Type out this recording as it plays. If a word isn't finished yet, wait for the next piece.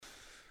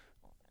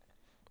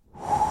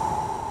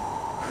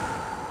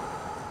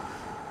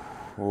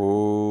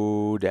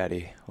Oh,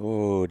 daddy.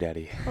 Oh,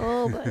 daddy.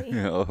 Oh, buddy.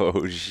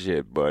 Oh,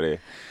 shit, buddy.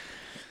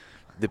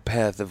 The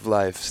path of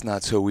life's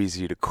not so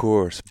easy to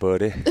course,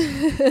 buddy.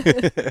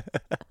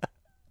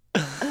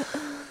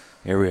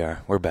 Here we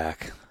are. We're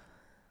back.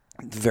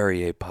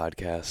 Very A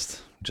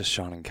podcast. Just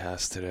Sean and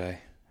Cass today.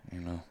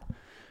 You know,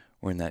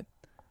 we're in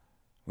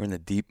the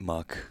deep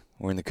muck.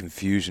 We're in the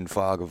confusion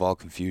fog of all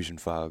confusion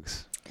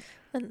fogs.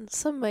 And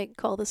some might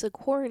call this a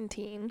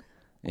quarantine.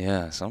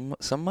 Yeah, some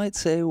might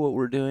say what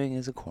we're doing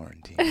is a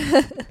quarantine.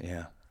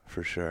 Yeah,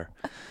 for sure.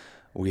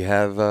 We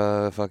have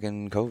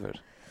fucking COVID.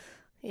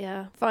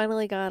 Yeah,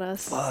 finally got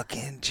us.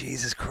 Fucking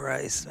Jesus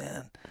Christ,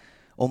 man.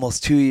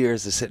 Almost 2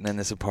 years of sitting in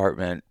this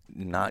apartment,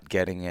 not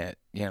getting it,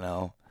 you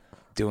know,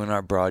 doing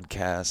our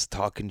broadcast,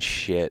 talking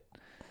shit.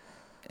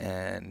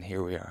 And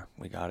here we are.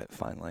 We got it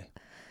finally.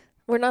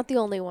 We're not the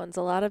only ones.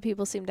 A lot of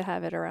people seem to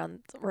have it around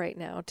right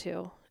now,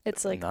 too.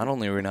 It's like, not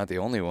only are we not the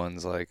only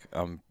ones, like,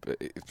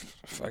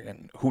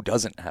 fucking, who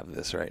doesn't have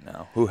this right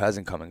now? Who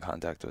hasn't come in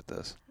contact with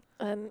this?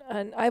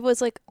 and I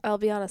was like, I'll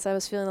be honest, I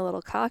was feeling a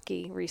little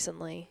cocky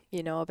recently,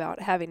 you know, about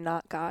having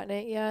not gotten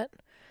it yet.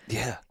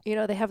 Yeah. You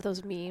know, they have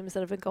those memes that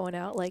have been going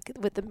out, like,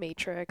 with the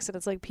Matrix, and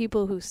it's like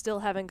people who still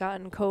haven't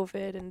gotten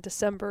COVID in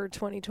December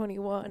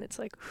 2021. It's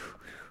like,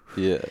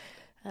 Yeah.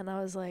 and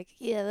I was like,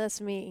 yeah, that's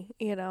me,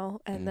 you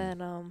know, and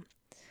then,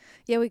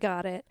 yeah, we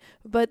got it.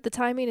 But the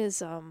timing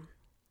is,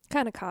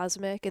 kind of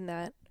cosmic in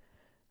that,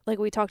 like,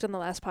 we talked on the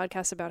last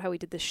podcast about how we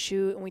did the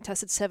shoot and we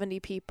tested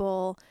 70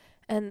 people,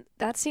 and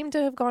that seemed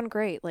to have gone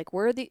great. Like,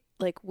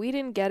 we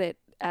didn't get it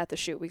at the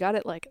shoot. We got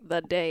it like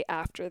the day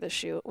after the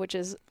shoot, which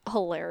is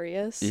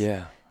hilarious.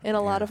 Yeah. In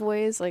a lot of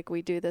ways, like,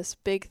 we do this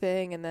big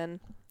thing and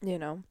then, you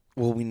know.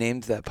 Well, we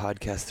named that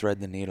podcast Thread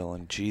the Needle,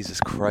 and Jesus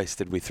Christ,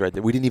 did we thread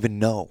that? We didn't even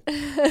know.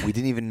 We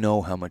didn't even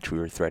know how much we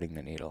were threading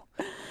the needle.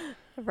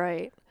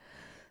 Right.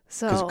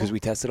 So. Because we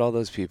tested all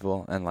those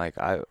people, and, like,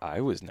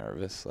 I was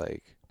nervous.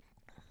 Like,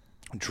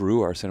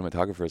 Drew, our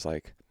cinematographer, is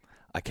like,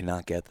 I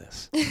cannot get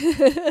this.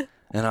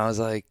 And I was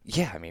like,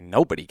 yeah, I mean,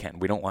 nobody can.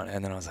 We don't want,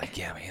 and then I was like,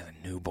 yeah, man,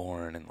 a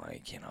newborn, and,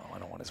 like, you know, I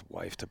don't want his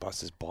wife to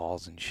bust his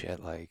balls and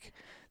shit. Like,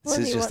 this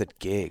is just a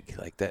gig.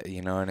 Like, that,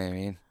 you know what I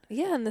mean?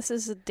 Yeah, and this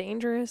is a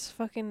dangerous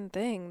fucking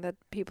thing that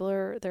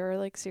there are,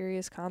 like,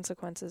 serious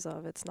consequences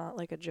of. It's not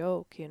like a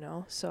joke, you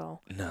know,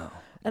 so. No.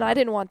 And I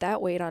didn't want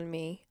that weight on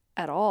me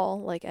at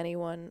all, like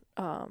anyone.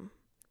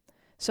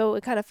 So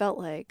it kind of felt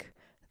like,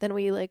 then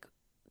we, like,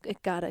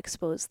 it got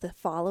exposed the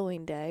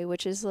following day,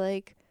 which is,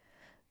 like,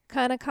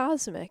 kind of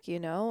cosmic, you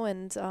know,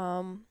 and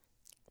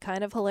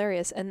kind of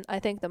hilarious. And I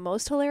think the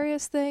most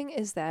hilarious thing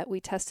is that we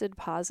tested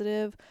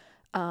positive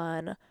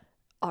on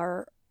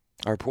our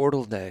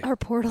portal day. Our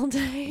portal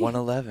day.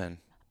 1/11.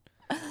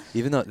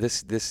 Even though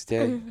this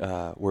day,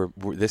 we're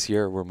this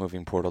year we're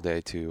moving portal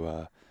day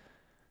to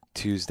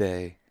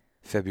Tuesday,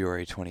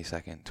 February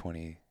 22nd,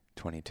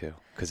 2022,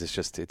 because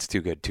it's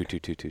too good.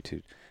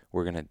 2/2/2/2/2.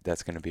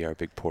 That's gonna be our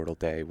big portal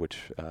day,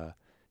 which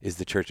is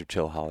the Church of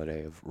Chill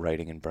holiday of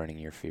writing and burning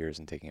your fears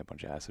and taking a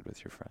bunch of acid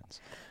with your friends.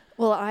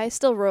 Well, I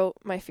still wrote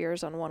my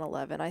fears on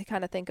 1/11. I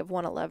kind of think of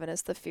 1/11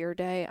 as the fear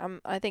day.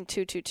 I think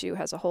 2/2/2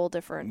 has a whole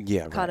different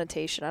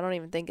connotation. I don't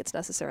even think it's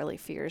necessarily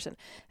fears. And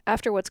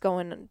after what's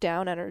going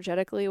down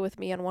energetically with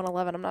me on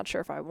 1/11, I'm not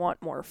sure if I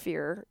want more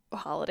fear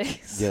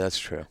holidays. Yeah, that's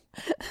true.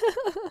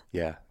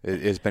 Yeah,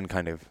 it's been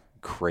kind of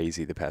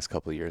crazy the past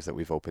couple of years that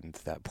we've opened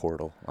that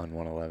portal on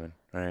 1/11,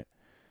 right?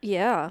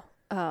 Yeah.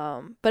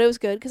 But it was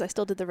good because I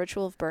still did the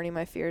ritual of burning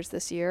my fears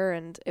this year,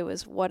 and it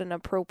was what an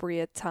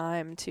appropriate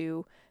time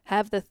to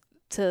have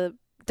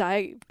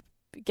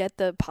get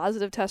the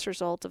positive test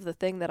result of the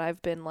thing that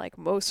I've been, like,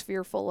 most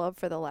fearful of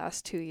for the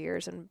last 2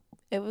 years. And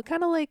it was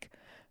kind of like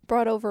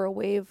brought over a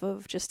wave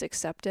of just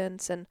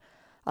acceptance. And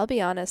I'll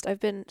be honest, I've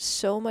been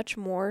so much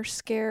more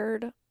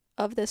scared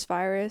of this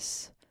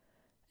virus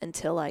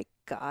until I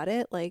got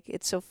it. Like,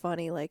 it's so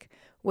funny, like,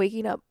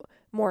 waking up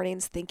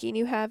mornings thinking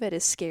you have it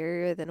is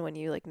scarier than when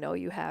you, like, know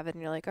you have it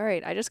and you're like, all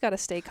right, I just got to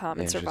stay calm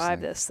and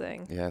survive this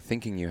thing. Yeah,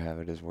 thinking you have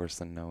it is worse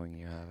than knowing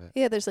you have it.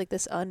 Yeah, there's, like,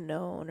 this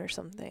unknown or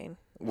something.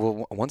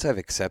 Well, once I've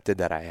accepted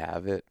that I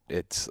have it,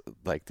 it's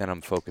like, then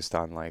I'm focused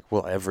on, like,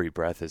 well, every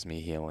breath is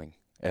me healing.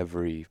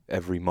 Every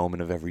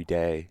moment of every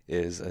day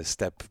is a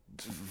step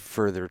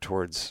further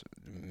towards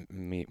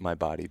my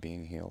body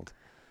being healed.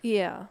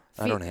 Yeah.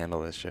 I don't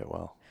handle this shit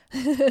well.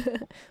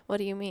 What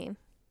do you mean?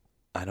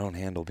 I don't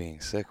handle being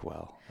sick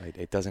well.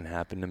 It doesn't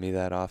happen to me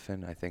that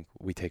often. I think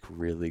we take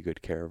really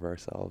good care of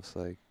ourselves.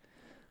 Like,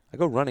 I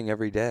go running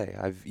every day.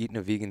 I've eaten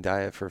a vegan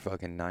diet for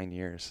fucking 9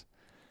 years.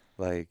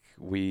 Like,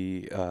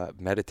 we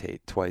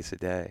meditate twice a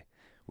day.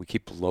 We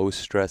keep low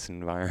stress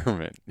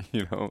environment.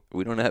 You know,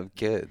 we don't have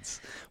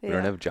kids. We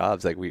don't have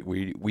jobs. Like,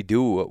 we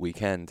do what we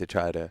can to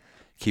try to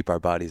keep our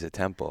bodies a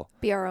temple.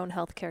 Be our own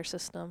healthcare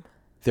system.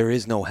 There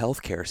is no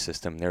healthcare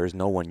system. There is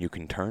no one you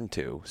can turn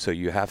to. So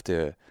you have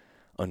to,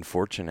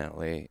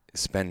 unfortunately,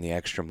 spend the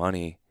extra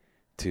money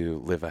to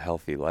live a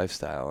healthy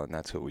lifestyle, and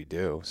that's what we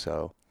do.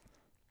 So,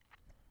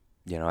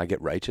 you know, I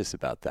get righteous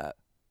about that.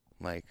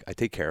 Like, I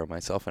take care of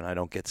myself and I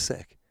don't get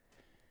sick.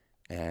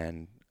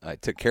 And I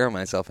took care of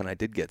myself and I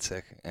did get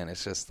sick. And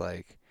it's just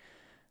like,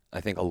 I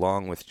think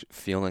along with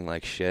feeling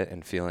like shit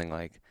and feeling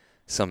like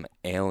some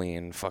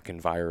alien fucking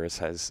virus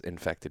has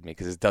infected me,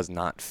 because it just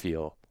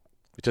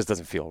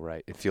doesn't feel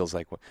right. It feels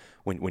like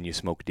when you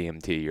smoke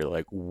DMT, you're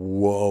like,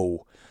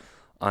 whoa,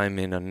 I'm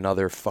in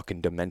another fucking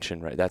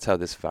dimension, right? That's how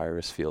this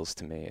virus feels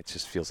to me. It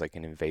just feels like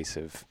an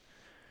invasive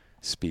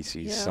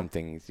species,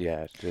 something,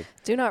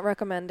 Do not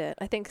recommend it.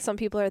 I think some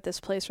people are at this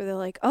place where they're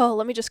like, oh,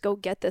 let me just go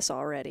get this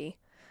already.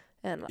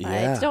 And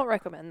I don't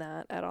recommend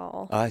that at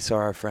all. I saw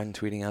our friend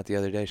tweeting out the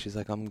other day. She's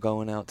like, I'm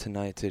going out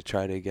tonight to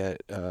try to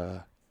get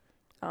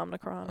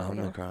Omicron.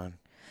 I'm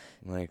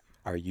like,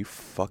 are you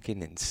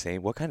fucking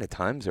insane? What kind of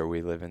times are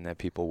we living that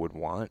people would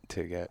want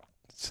to get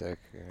sick?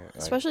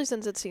 Especially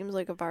since it seems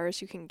like a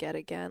virus you can get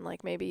again.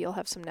 Like maybe you'll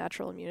have some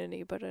natural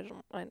immunity, but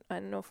I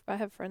don't know if I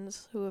have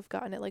friends who have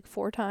gotten it like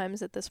 4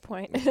 times at this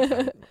point.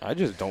 I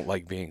just don't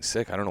like being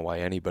sick. I don't know why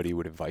anybody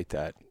would invite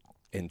that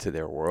into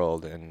their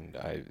world, and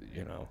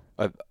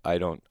I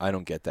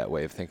don't get that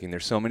way of thinking.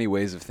 There's so many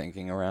ways of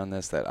thinking around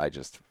this that I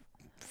just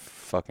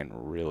fucking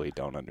really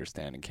don't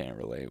understand and can't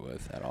relate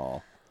with at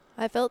all.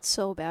 I felt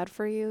so bad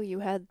for you. You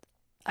had,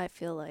 I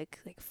feel like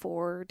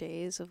 4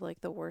 days of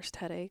like the worst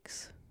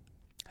headaches.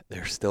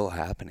 They're still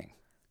happening.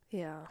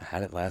 Yeah. I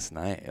had it last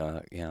night.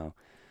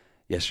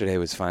 Yesterday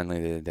was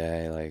finally the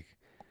day. Like,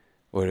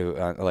 what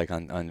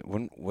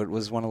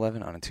was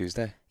 1/11 on a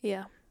Tuesday?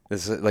 Yeah.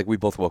 This is like, we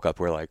both woke up.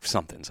 We're like,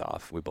 something's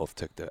off. We both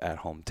took the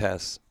at-home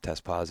test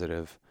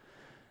positive,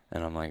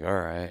 and I'm like, all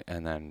right.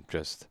 And then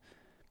just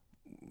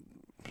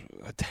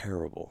a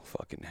terrible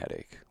fucking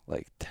headache,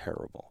 like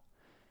terrible.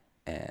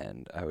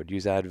 And I would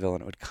use Advil,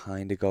 and it would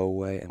kind of go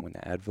away. And when the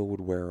Advil would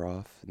wear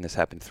off, and this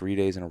happened 3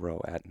 days in a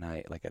row at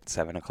night, like at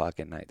 7 o'clock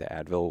at night, the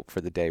Advil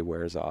for the day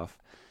wears off,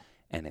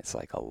 and it's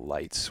like a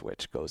light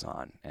switch goes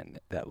on, and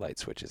that light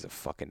switch is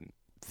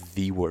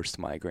the worst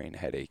migraine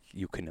headache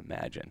you can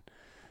imagine.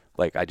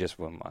 Like, I'm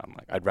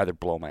like, I'd rather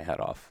blow my head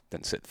off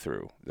than sit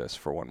through this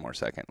for one more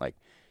second. Like,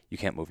 you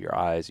can't move your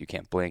eyes, you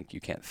can't blink, you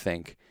can't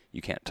think,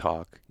 you can't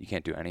talk, you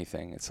can't do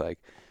anything. It's like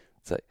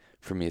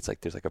for me, it's like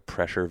there's like a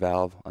pressure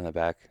valve on the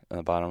back, on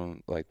the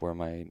bottom, like where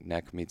my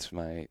neck meets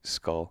my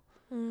skull,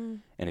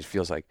 and it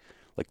feels like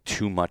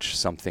too much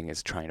something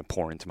is trying to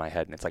pour into my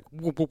head, and it's like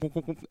whoop, whoop,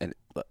 whoop, whoop, and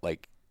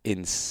like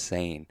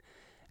insane,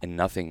 and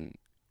nothing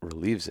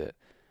relieves it.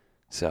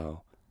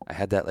 So I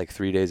had that like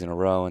 3 days in a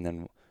row, and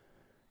then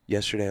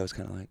yesterday I was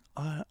kind of like,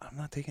 oh, I'm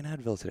not taking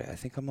Advil today. I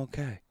think I'm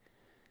okay.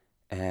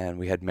 And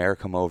we had Mare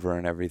come over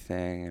and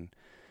everything, and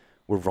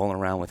we're rolling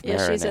around with Mare.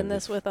 Yeah, she's in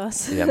this with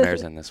us. Yeah,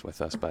 Mare's in this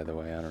with us, by the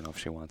way. I don't know if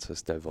she wants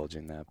us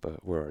divulging that,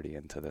 but we're already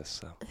into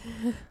this. So,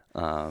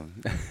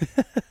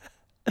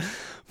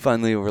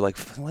 finally, we're like,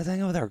 let's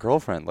hang out with our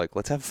girlfriend. Like,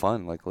 let's have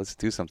fun. Like, let's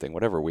do something.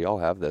 Whatever. We all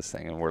have this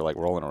thing, and we're like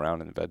rolling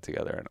around in bed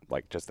together, and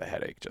like just the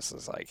headache just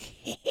is like,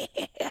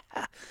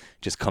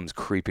 just comes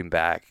creeping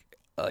back.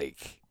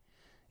 Like,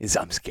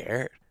 I'm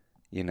scared.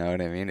 You know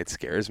what I mean? It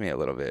scares me a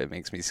little bit. It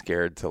makes me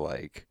scared to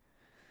like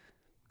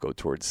go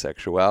towards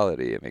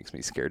sexuality. It makes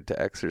me scared to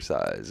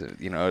exercise.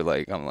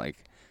 Like I'm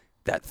like,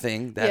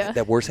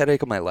 that worst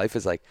headache of my life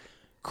is like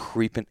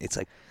creeping. It's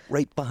like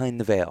right behind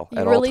the veil at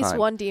all times. You release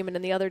one demon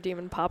and the other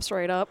demon pops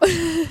right up.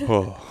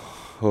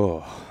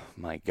 oh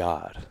my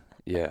God.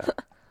 Yeah.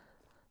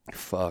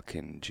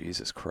 Fucking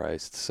Jesus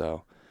Christ.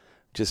 So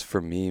just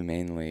for me,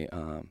 mainly,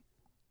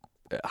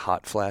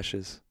 hot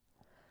flashes.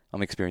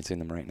 I'm experiencing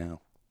them right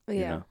now. Yeah.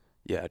 You know?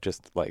 Yeah.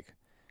 Just like,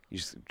 you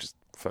just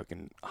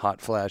fucking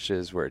hot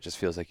flashes where it just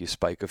feels like you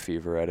spike a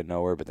fever out of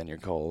nowhere, but then you're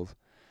cold,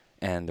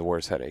 and the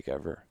worst headache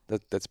ever.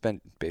 That's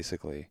been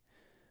basically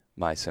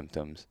my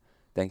symptoms.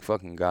 Thank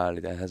fucking God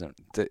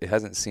it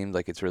hasn't seemed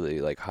like it's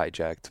really like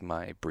hijacked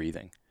my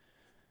breathing.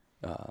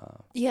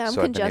 Yeah, I'm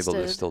so congested. I've been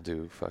able to still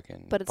do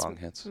fucking bong hits. But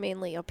it's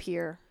mainly up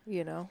here,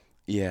 you know.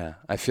 Yeah,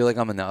 I feel like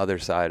I'm on the other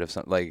side of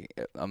something. Like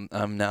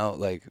I'm now,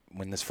 like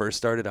when this first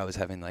started, I was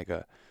having like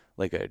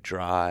a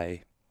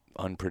dry,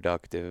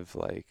 unproductive,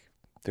 like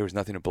there was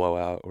nothing to blow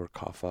out or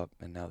cough up,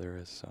 and now there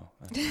is. So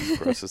as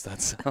gross as that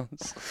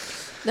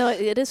sounds. No,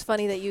 it is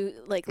funny that you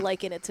like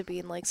liken it to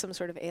being like some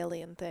sort of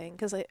alien thing,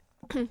 because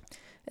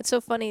it's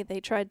so funny. They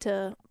tried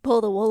to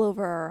pull the wool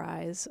over our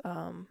eyes.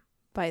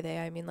 By they,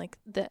 I mean like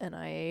the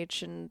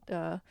NIH and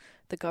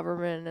the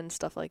government and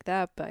stuff like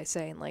that, by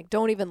saying like,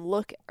 don't even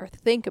look or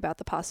think about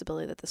the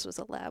possibility that this was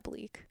a lab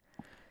leak.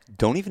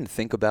 Don't even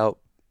think about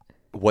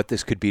what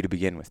this could be to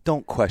begin with.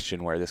 Don't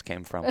question where this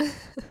came from.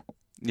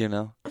 You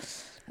know?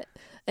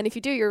 And if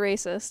you do, you're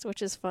racist,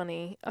 which is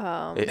funny.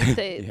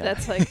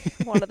 That's like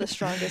one of the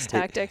strongest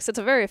tactics. It's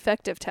a very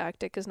effective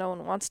tactic because no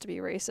one wants to be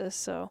racist.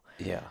 So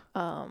yeah,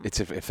 it's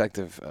an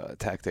effective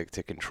tactic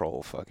to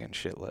control fucking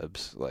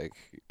shitlibs. Like,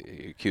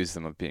 you accuse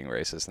them of being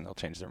racist, and they'll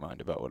change their mind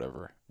about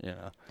whatever. You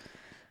know.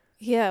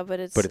 Yeah, but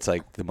it's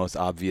like the most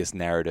obvious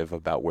narrative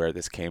about where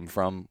this came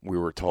from. We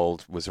were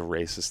told was a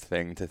racist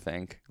thing to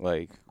think.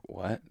 Like,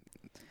 what?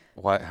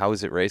 Why? How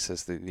is it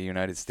racist? The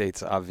United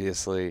States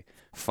obviously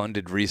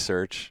funded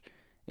research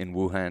in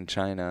Wuhan,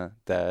 China,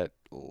 that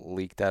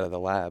leaked out of the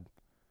lab.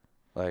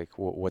 Like,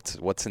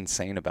 what's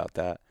insane about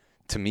that?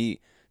 To me,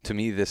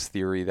 this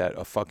theory that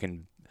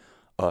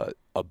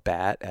a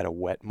bat at a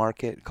wet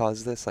market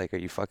caused this, like, are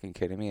you fucking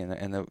kidding me?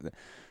 And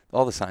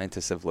all the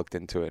scientists have looked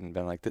into it and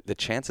been like, the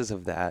chances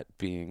of that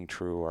being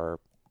true are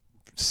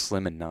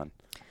slim and none.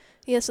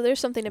 Yeah, so there's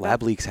something about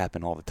lab leaks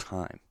happen all the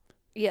time.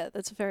 Yeah,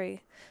 that's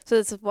why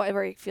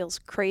it feels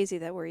crazy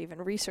that we're even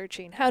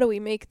researching how do we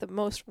make the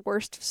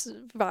worst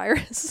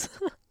virus.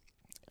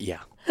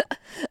 Yeah.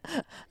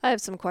 I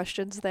have some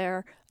questions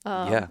there.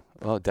 Yeah,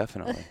 well,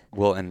 definitely.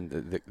 Well, and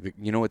the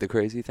you know what the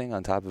crazy thing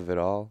on top of it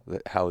all,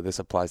 how this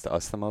applies to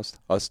us the most?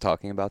 Us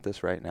talking about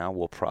this right now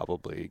will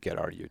probably get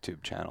our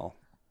YouTube channel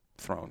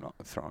thrown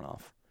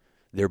off.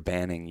 They're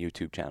banning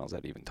YouTube channels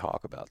that even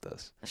talk about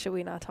this. Should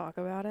we not talk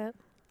about it?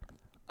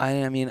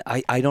 I mean,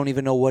 I don't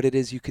even know what it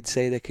is you could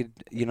say that could,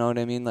 you know what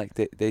I mean? Like,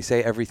 they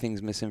say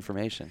everything's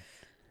misinformation.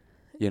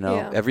 You know,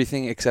 Yeah.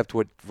 everything except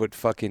what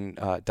fucking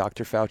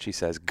Dr. Fauci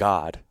says.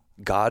 God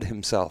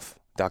himself,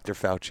 Dr.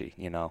 Fauci,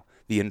 you know,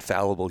 the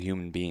infallible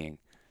human being,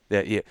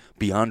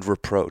 beyond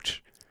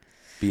reproach.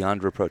 The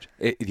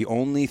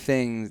only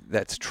thing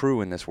that's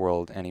true in this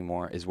world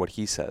anymore is what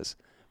he says.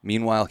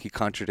 Meanwhile, he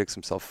contradicts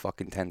himself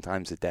fucking 10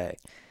 times a day.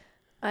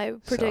 I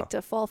predict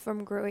a fall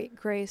from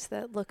grace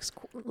that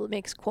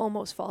makes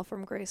Cuomo's fall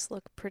from grace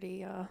look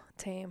pretty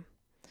tame.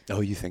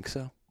 Oh, you think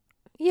so?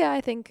 Yeah,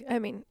 I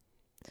mean,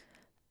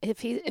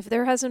 if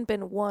there hasn't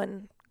been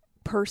one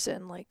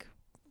person like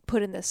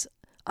put in this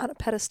on a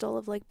pedestal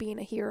of like being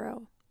a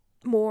hero,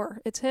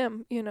 it's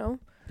him, you know?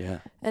 Yeah.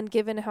 And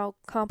given how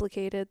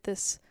complicated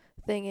this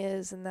thing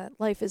is and that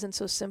life isn't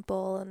so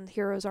simple and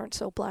heroes aren't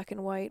so black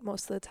and white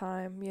most of the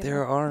time,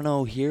 there are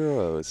no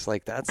heroes.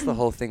 Like, that's the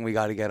whole thing we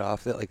got to get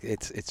off it. Like,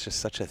 it's just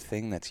such a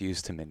thing that's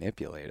used to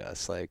manipulate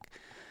us. Like,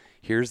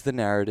 here's the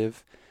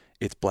narrative.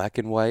 It's black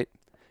and white.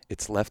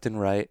 It's left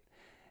and right.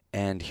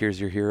 And here's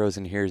your heroes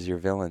and here's your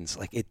villains.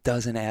 Like, it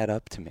doesn't add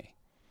up to me,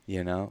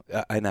 you know?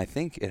 And I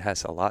think it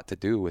has a lot to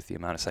do with the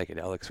amount of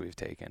psychedelics we've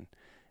taken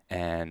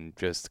and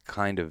just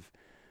kind of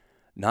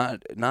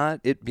not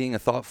it being a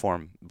thought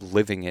form,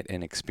 living it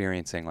and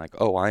experiencing like,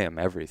 oh, I am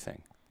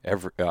everything.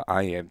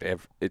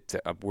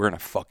 We're in a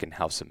fucking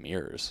house of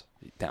mirrors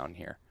down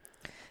here.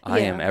 I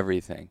am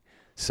everything.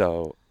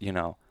 So, you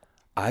know,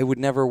 I would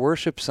never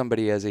worship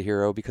somebody as a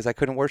hero because I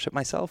couldn't worship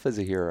myself as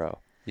a hero.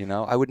 You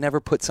know, I would never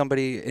put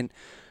somebody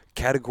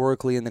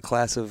categorically in the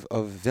class of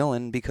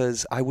villain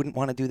because I wouldn't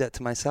want to do that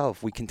to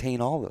myself. We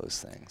contain all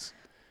those things.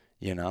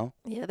 You know?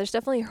 Yeah, there's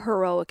definitely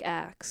heroic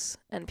acts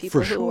and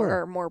people who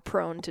are more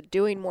prone to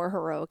doing more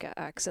heroic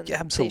acts, and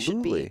they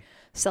should be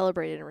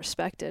celebrated and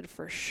respected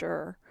for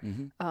sure.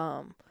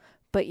 Mm-hmm.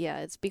 But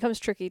yeah, it becomes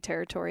tricky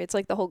territory. It's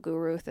like the whole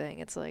guru thing.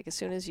 It's like as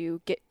soon as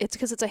it's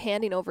because it's a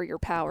handing over your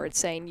power. It's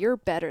saying you're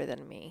better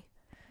than me.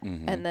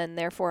 Mm-hmm. And then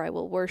therefore I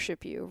will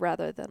worship you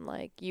rather than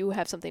like you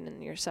have something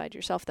in your side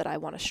yourself that I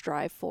want to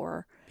strive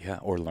for. Yeah,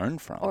 or learn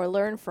from.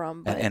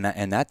 But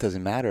and that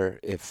doesn't matter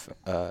if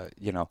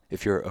you know,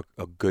 if you're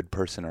a good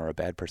person or a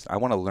bad person. I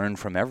want to learn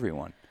from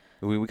everyone.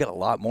 We got a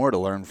lot more to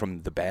learn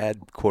from the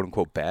bad, quote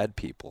unquote, bad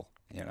people.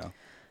 You know.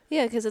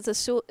 Yeah, because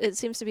it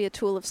seems to be a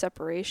tool of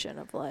separation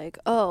of like,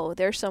 oh,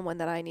 there's someone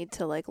that I need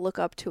to like look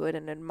up to it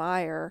and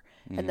admire,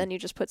 and then you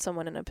just put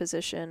someone in a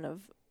position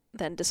of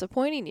then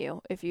disappointing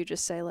you if you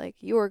just say like,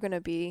 you are going to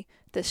be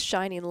this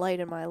shining light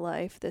in my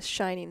life, this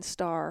shining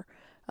star,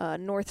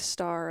 North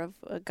Star of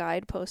a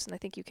guidepost, and I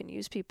think you can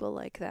use people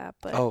like that.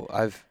 But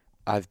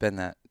I've been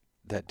that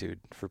dude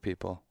for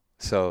people.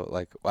 So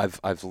like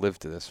I've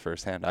lived this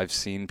firsthand. I've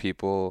seen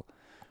people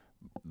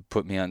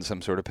put me on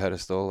some sort of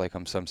pedestal, like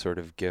I'm some sort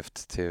of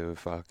gift to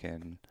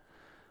fucking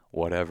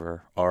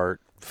whatever,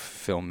 art,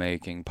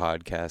 filmmaking,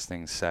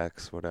 podcasting,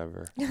 sex,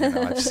 whatever. You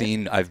know,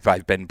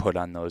 I've been put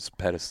on those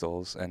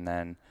pedestals, and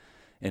then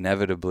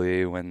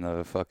inevitably when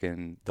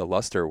the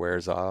luster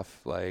wears off,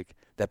 like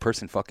that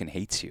person fucking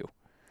hates you.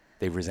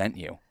 They resent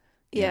you.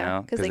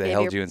 Yeah, because they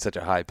held you in such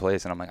a high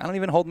place, and I'm like, I don't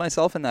even hold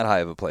myself in that high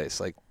of a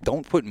place. Like,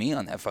 don't put me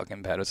on that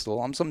fucking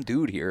pedestal. I'm some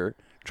dude here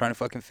trying to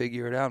fucking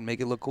figure it out and make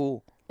it look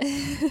cool.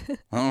 I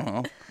don't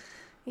know.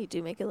 You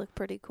do make it look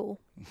pretty cool.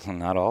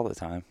 Not all the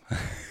time.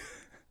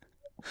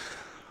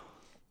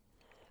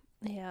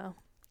 Yeah.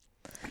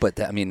 But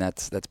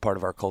that's part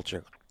of our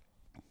culture.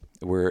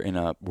 We're in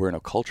a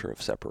culture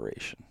of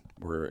separation.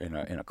 We're in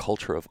a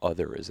culture of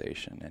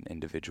otherization and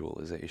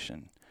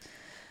individualization.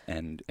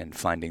 And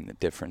finding the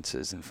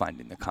differences and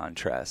finding the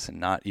contrasts and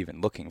not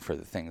even looking for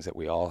the things that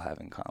we all have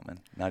in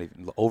common, not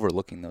even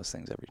overlooking those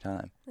things every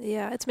time.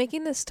 Yeah, it's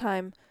making this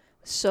time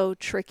so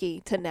tricky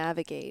to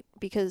navigate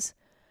because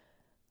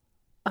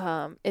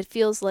it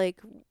feels like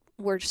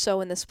we're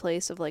so in this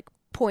place of like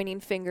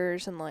pointing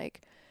fingers and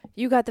like,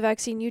 you got the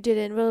vaccine, you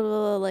didn't, blah, blah,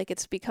 blah, like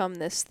it's become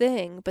this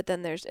thing. But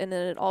then and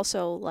then it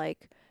also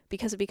like,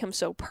 because it becomes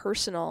so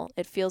personal,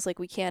 it feels like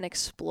we can't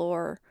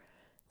explore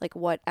like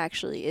what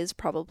actually is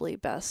probably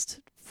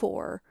best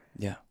for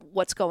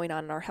what's going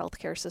on in our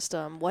healthcare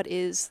system. What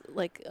is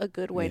like a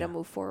good way to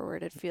move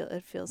forward? It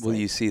feels. Well,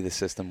 you see the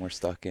system we're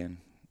stuck in,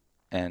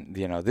 and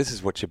you know this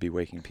is what should be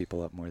waking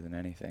people up more than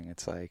anything.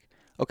 It's like,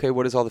 Okay,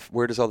 where does all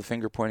the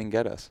finger pointing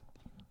get us?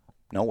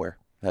 Nowhere.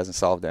 It hasn't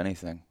solved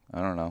anything.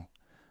 I don't know.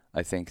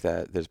 I think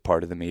that there's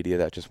part of the media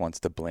that just wants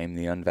to blame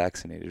the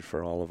unvaccinated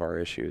for all of our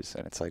issues,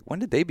 and it's like, when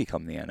did they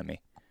become the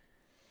enemy?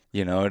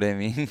 You know what I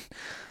mean?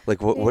 Like,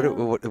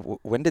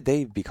 when did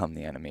they become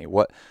the enemy?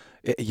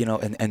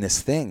 And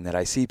this thing that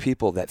I see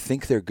people that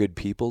think they're good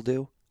people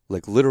do,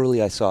 like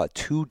literally I saw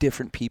 2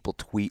 different people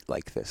tweet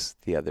like this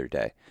the other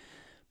day,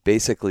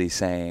 basically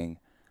saying,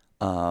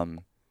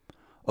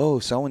 oh,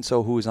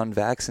 so-and-so who is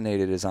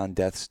unvaccinated is on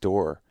death's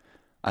door.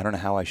 I don't know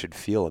how I should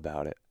feel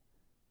about it.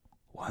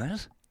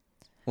 What?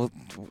 Well,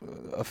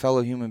 a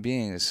fellow human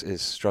being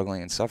is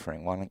struggling and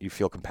suffering. Why don't you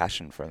feel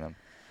compassion for them?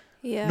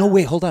 Yeah. No,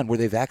 wait, hold on. Were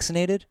they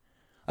vaccinated?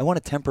 I want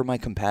to temper my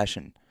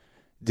compassion,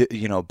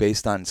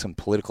 based on some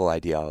political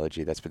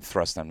ideology that's been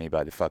thrust on me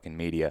by the fucking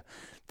media.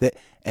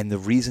 And the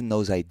reason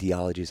those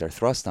ideologies are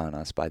thrust on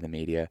us by the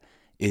media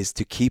is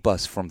to keep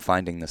us from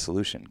finding the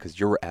solution, because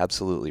you're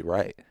absolutely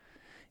right.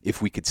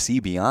 If we could see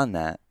beyond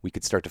that, we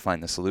could start to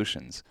find the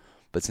solutions.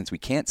 But since we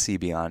can't see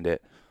beyond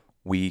it,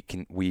 we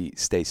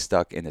stay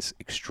stuck in this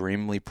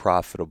extremely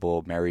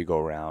profitable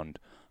merry-go-round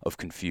of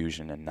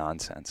confusion and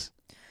nonsense.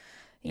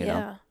 You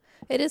know?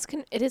 It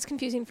is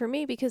confusing for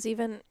me, because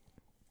even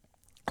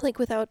like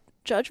without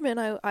judgment,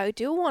 I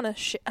do want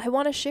to I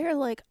want to share,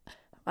 like,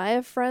 I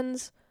have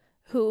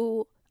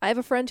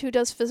a friend who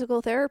does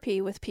physical therapy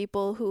with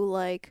people who,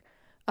 like,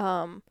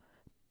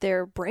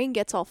 their brain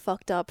gets all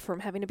fucked up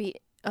from having to be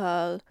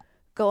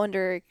go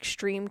under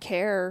extreme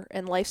care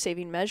and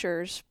life-saving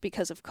measures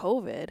because of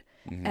COVID.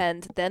 Mm-hmm.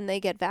 And then they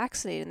get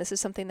vaccinated. And this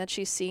is something that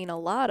she's seen a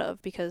lot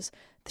of, because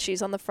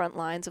she's on the front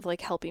lines of,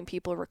 like, helping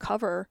people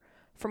recover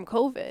from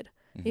COVID,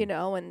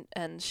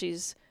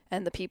 Mm-hmm.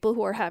 and the people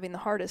who are having the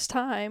hardest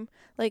time,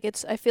 like,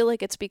 I feel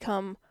like it's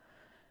become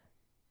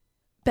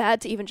bad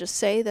to even just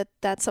say that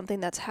that's something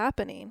that's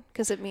happening,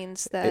 because it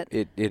means that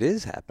it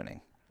is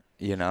happening,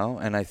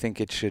 and I think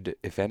it should,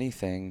 if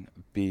anything,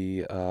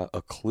 be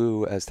a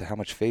clue as to how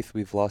much faith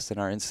we've lost in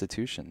our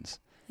institutions.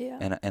 Yeah.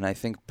 And I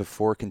think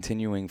before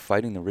continuing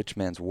fighting the rich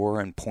man's war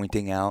and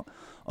pointing out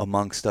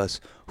amongst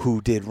us who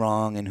did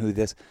wrong and who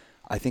this,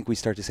 I think we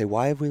start to say,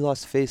 why have we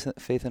lost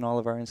faith in all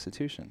of our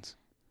institutions?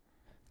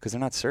 Because they're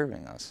not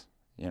serving us,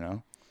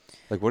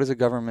 Like, what is a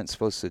government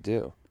supposed to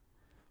do?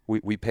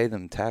 We pay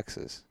them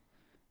taxes.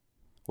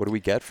 What do we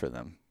get for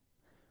them?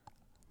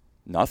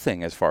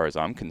 Nothing, as far as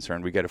I'm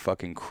concerned. We get a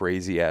fucking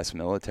crazy-ass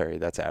military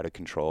that's out of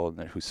control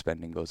and whose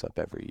spending goes up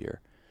every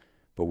year.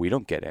 But we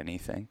don't get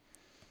anything.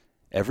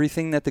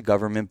 Everything that the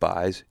government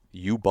buys,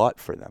 you bought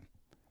for them.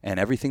 And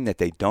everything that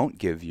they don't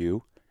give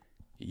you,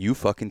 you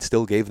fucking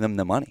still gave them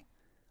the money.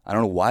 I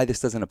don't know why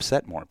this doesn't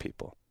upset more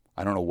people.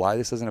 I don't know why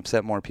this doesn't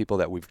upset more people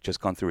that we've just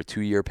gone through a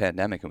 2-year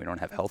pandemic and we don't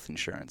have health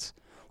insurance.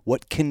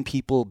 What can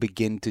people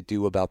begin to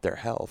do about their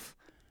health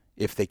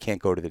if they can't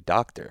go to the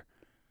doctor?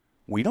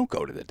 We don't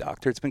go to the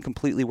doctor. It's been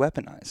completely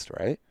weaponized,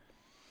 right?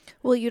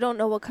 Well, you don't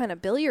know what kind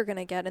of bill you're going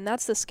to get, and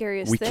that's the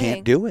scariest thing. We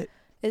can't do it.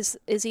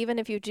 Is even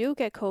if you do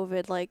get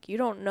COVID, like, you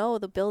don't know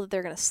the bill that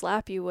they're going to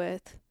slap you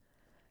with.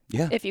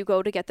 Yeah. If you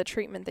go to get the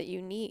treatment that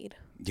you need.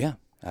 Yeah,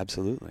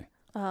 absolutely.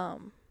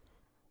 And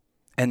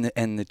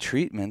the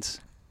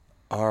treatments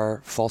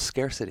are false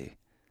scarcity.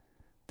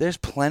 There's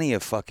plenty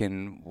of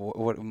fucking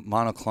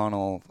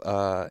monoclonal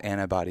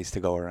antibodies to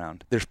go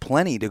around. There's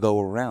plenty to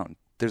go around.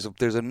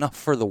 There's enough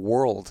for the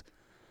world.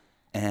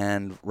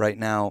 And right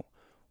now,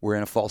 we're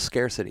in a false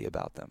scarcity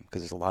about them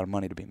because there's a lot of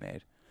money to be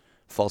made.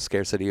 False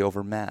scarcity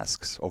over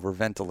masks, over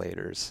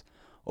ventilators,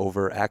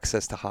 over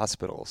access to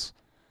hospitals.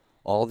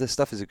 All this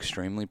stuff is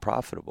extremely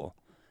profitable.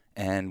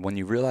 And when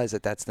you realize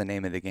that that's the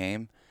name of the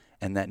game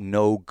and that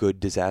no good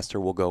disaster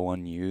will go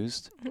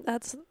unused.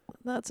 That's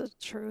a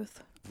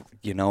truth.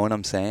 You know what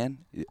I'm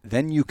saying?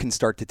 Then you can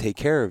start to take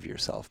care of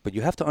yourself. But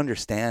you have to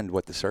understand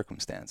what the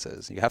circumstance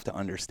is. You have to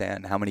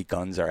understand how many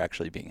guns are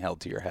actually being held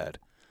to your head.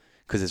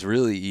 Because it's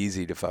really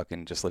easy to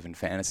fucking just live in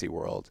fantasy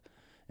world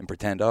and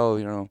pretend,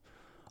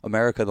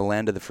 America, the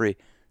land of the free.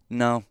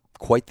 No,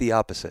 quite the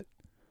opposite.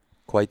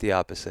 Quite the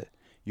opposite.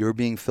 You're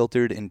being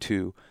filtered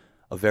into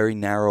a very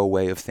narrow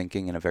way of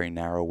thinking and a very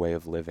narrow way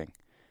of living.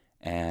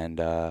 And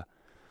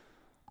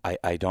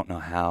I don't know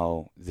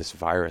how this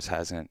virus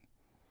hasn't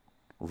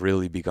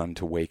really begun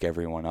to wake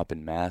everyone up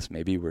en masse.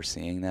 Maybe we're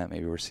seeing that.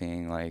 Maybe we're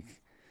seeing,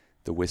 like,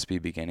 the wispy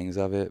beginnings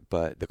of it.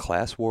 But the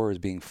class war is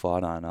being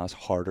fought on us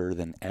harder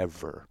than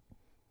ever.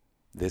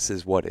 This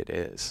is what it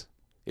is.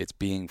 It's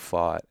being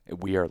fought.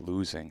 We are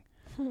losing.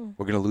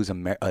 We're going to lose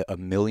a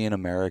million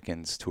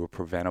Americans to a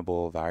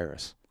preventable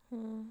virus.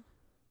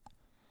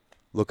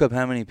 Look up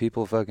how many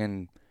people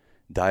fucking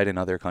died in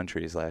other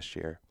countries last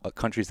year.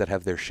 Countries that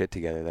have their shit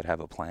together, that have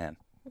a plan.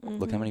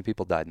 Look how many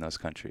people died in those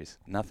countries.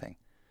 Nothing.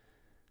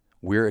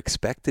 We're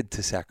expected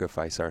to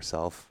sacrifice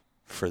ourselves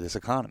for this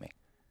economy.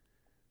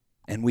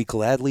 And we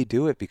gladly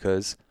do it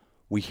because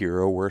we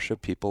hero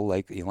worship people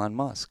like Elon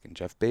Musk and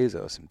Jeff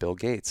Bezos and Bill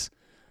Gates.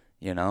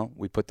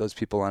 We put those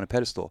people on a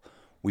pedestal.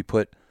 We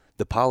put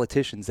the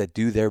politicians that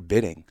do their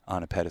bidding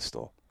on a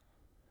pedestal.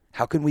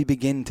 How can we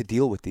begin to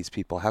deal with these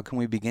people? How can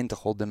we begin to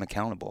hold them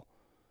accountable?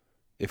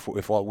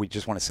 if all we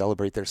just want to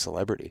celebrate their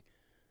celebrity.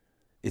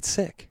 It's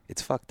sick.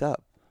 It's fucked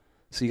up.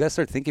 So you got to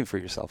start thinking for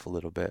yourself a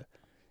little bit.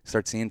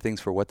 Start seeing things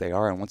for what they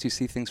are. And once you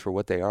see things for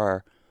what they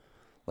are,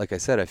 like I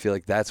said, I feel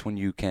like that's when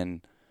you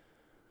can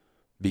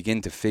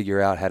begin to figure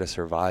out how to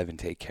survive and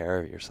take care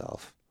of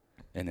yourself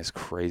in this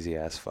crazy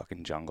ass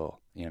fucking jungle,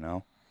 you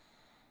know?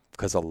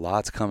 Because a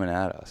lot's coming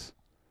at us.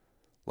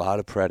 A lot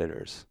of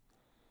predators,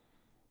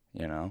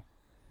 you know?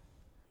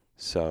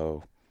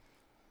 So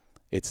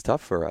it's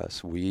tough for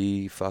us.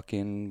 We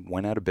fucking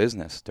went out of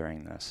business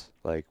during this.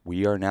 Like,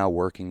 we are now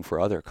working for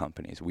other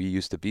companies. We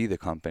used to be the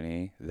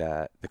company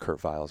that the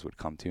Kurt Viles would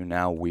come to.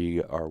 Now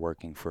we are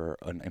working for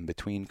an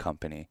in-between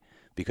company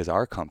because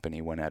our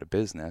company went out of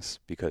business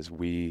because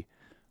we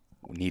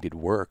needed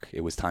work.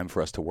 It was time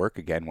for us to work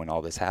again when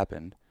all this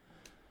happened.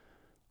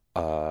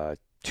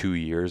 2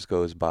 years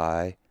goes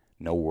by,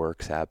 no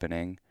work's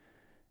happening.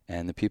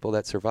 And the people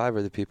that survive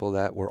are the people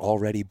that were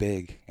already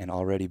big and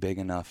already big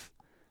enough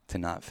to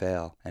not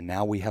fail. And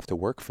now we have to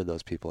work for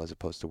those people as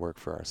opposed to work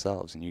for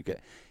ourselves. And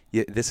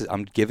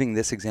I'm giving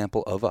this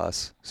example of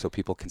us so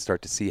people can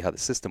start to see how the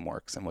system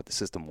works and what the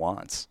system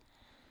wants.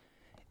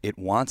 It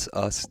wants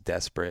us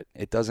desperate.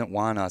 It doesn't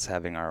want us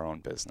having our own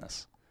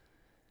business.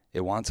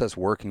 It wants us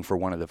working for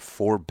one of the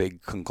 4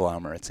 big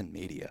conglomerates in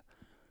media.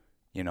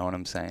 You know what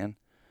I'm saying?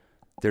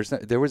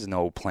 There was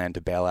no plan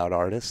to bail out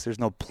artists. There's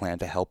no plan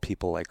to help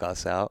people like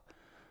us out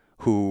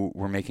who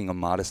were making a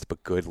modest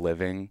but good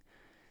living,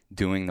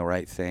 doing the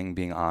right thing,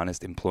 being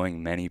honest,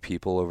 employing many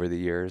people over the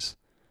years.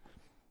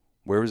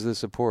 Where was the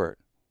support?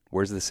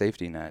 Where's the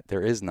safety net?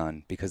 There is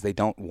none because they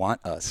don't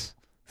want us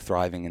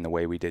thriving in the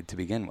way we did to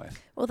begin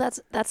with. Well,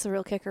 that's the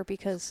real kicker,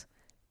 because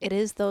it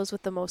is those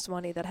with the most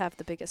money that have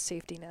the biggest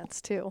safety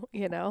nets too,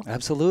 you know?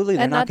 Absolutely.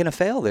 They're not going to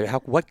fail.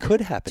 What could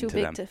happen to them?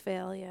 Too big to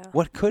fail, yeah.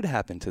 What could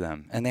happen to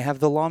them? And they have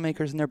the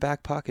lawmakers in their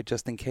back pocket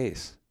just in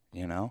case,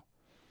 you know?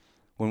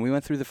 When we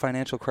went through the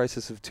financial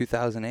crisis of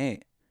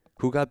 2008,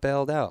 who got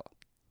bailed out?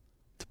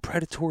 The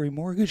predatory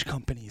mortgage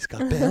companies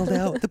got bailed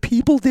out. The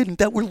people didn't,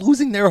 that were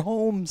losing their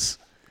homes.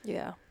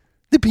 Yeah.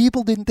 The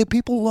people didn't. The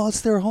people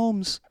lost their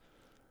homes.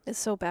 It's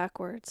so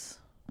backwards.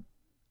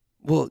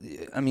 Well,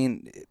 I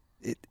mean,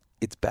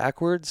 it's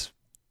backwards,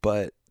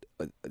 but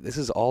this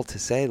is all to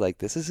say, like,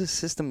 this is a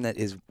system that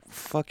is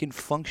fucking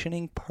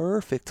functioning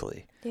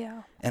perfectly.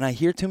 Yeah. And I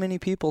hear too many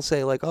people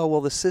say, like, oh,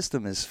 well, the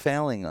system is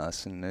failing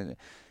us. And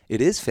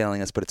it is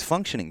failing us, but it's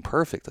functioning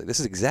perfectly. This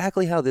is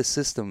exactly how this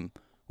system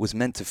was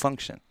meant to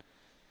function.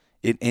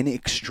 In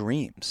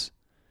extremes.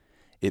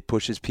 It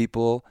pushes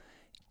people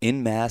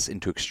en masse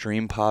into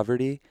extreme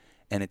poverty,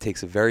 and it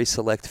takes a very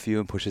select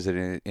few and pushes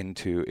it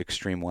into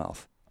extreme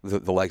wealth,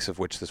 the likes of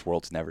which this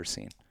world's never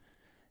seen.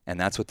 And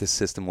that's what this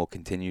system will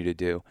continue to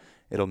do.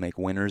 It'll make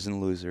winners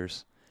and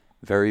losers,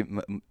 very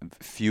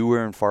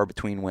fewer and far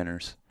between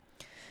winners.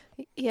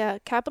 Yeah,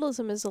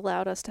 capitalism has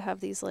allowed us to have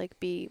these, like,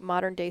 be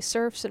modern day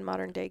serfs and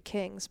modern day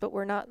kings, but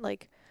we're not,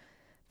 like,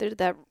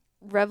 that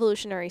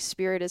revolutionary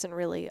spirit isn't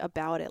really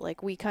about it.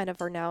 Like, we kind of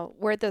are now,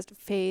 we're at this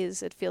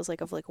phase, it feels like,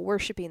 of, like,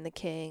 worshiping the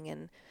king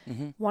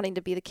and wanting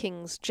to be the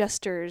king's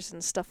jesters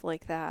and stuff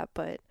like that.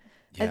 But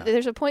Yeah.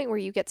 there's a point where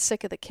you get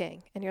sick of the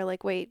king and you're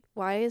like, wait,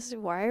 why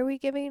are we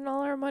giving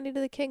all our money to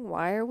the king?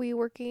 Why are we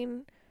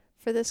working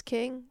for this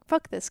king?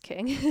 Fuck this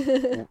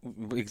king.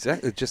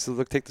 Exactly. Just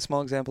take the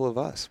small example of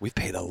us. We've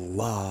paid a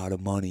lot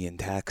of money in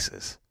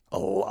taxes. A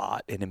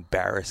lot. An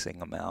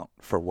embarrassing amount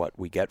for what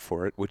we get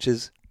for it, which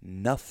is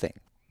nothing.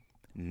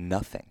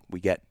 Nothing. We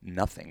get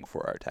nothing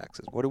for our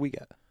taxes. What do we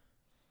get?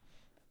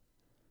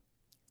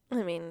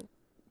 I mean,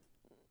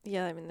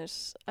 yeah, I mean,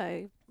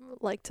 I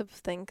like to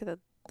think that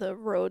the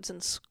roads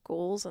and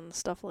schools and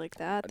stuff like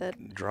that,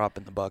 Drop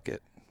in the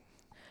bucket.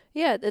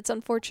 yeah, it's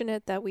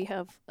unfortunate that we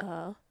have,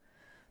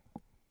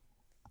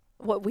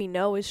 what we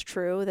know is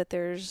true, that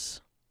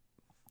there's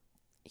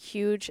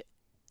huge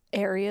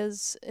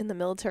areas in the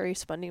military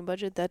spending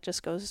budget that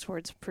just goes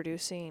towards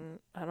producing,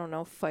 I don't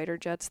know, fighter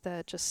jets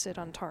that just sit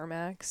on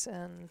tarmacs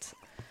and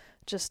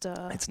just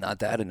It's not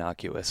that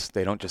innocuous.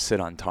 They don't just sit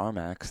on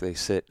tarmacs. They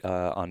sit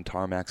on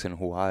tarmacs in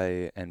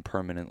Hawaii and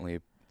permanently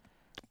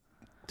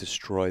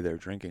destroy their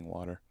drinking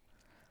water.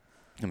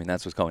 I mean,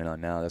 that's what's going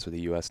on now. That's what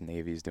the U.S.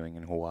 Navy is doing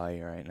in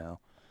Hawaii right now.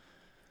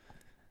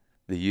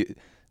 I'm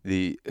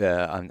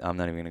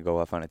not even going to go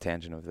off on a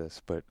tangent of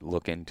this, but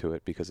look into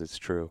it because it's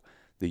true.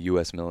 The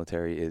U.S.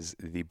 military is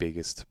the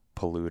biggest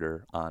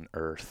polluter on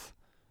Earth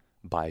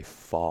by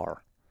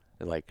far.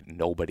 Like,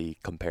 nobody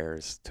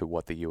compares to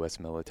what the U.S.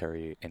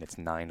 military and its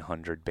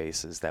 900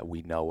 bases that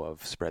we know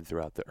of spread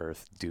throughout the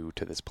Earth do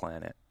to this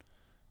planet.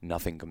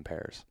 Nothing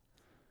compares.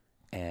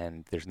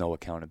 And there's no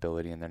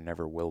accountability, and there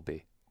never will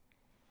be,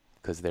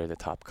 because they're the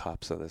top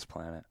cops of this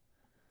planet.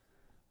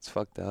 It's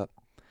fucked up.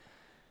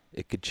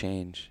 It could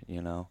change,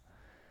 you know?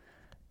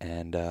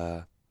 And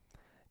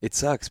it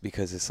sucks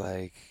because it's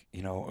like,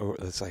 you know,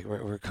 it's like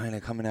we're kind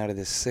of coming out of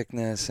this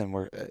sickness,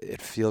 and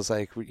it feels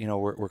like, you know,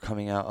 we're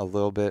coming out a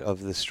little bit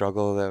of the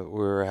struggle that we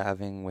were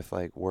having with,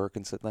 like, work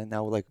and stuff like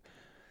now. Like,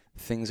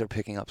 things are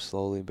picking up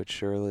slowly but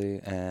surely,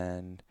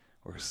 and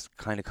we're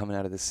kind of coming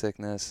out of this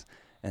sickness,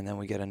 And then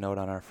we get a note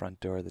on our front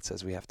door that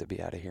says we have to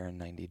be out of here in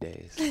 90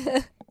 days.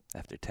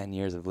 After 10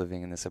 years of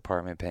living in this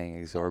apartment, paying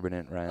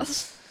exorbitant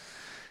rents.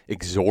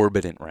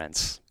 Exorbitant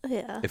rents.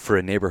 Yeah. For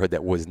a neighborhood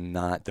that was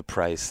not the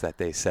price that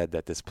they said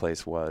that this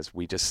place was.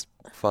 We just,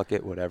 fuck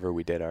it, whatever,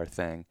 we did our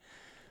thing.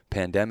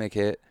 Pandemic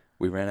hit.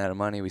 We ran out of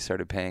money. We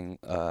started paying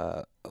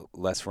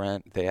less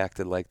rent. They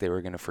acted like they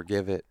were going to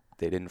forgive it.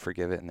 They didn't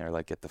forgive it, and they're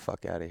like, get the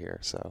fuck out of here.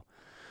 So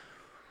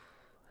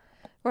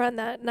we're on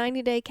that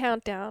 90-day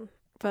countdown,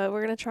 but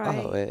we're going to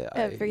try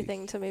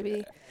everything to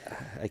maybe...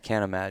 I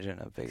can't imagine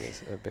a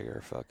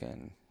bigger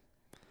fucking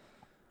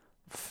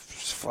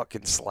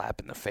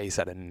slap in the face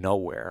out of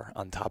nowhere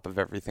on top of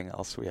everything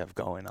else we have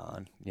going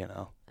on, you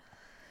know?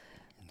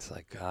 It's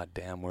like, God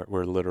damn,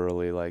 we're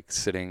literally like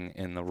sitting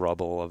in the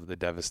rubble of the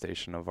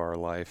devastation of our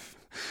life,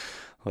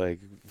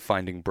 like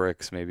finding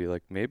bricks,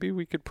 maybe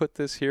we could put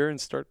this here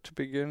and start to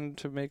begin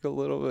to make a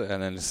little bit,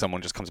 and then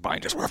someone just comes by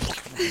and just,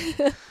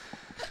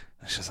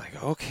 it's just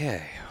like,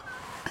 okay.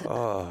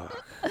 Oh.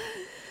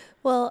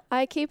 Well,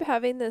 I keep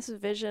having this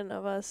vision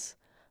of us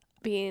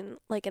being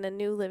like in a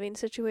new living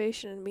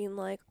situation and being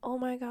like, oh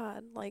my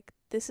God, like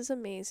this is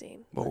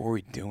amazing. What were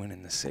we doing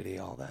in the city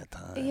all that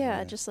time? Yeah,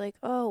 man? just like,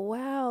 oh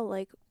wow,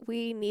 like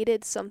we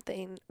needed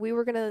something. We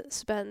were gonna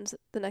spend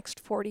the next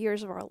 40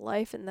 years of our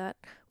life in that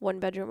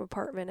 1-bedroom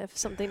apartment if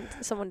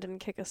someone didn't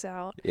kick us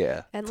out.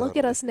 Yeah. And totally. look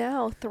at us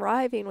now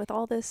thriving with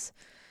all this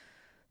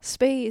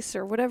space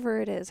or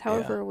whatever it is.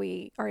 However,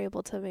 we are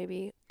able to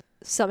maybe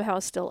somehow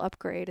still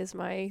upgrade is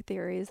my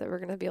theory, is that we're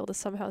going to be able to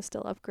somehow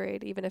still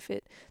upgrade even if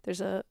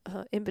there's a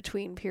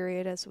in-between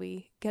period as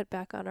we get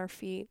back on our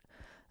feet.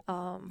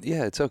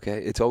 Yeah, it's okay.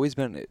 It's always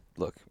been,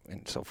 look,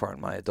 and so far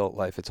in my adult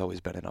life, it's always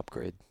been an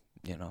upgrade.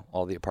 You know,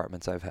 all the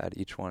apartments I've had,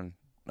 each one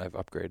I've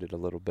upgraded a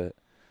little bit,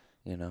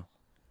 you know.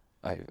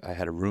 I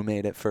had a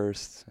roommate at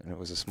first, and it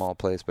was a small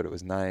place, but it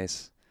was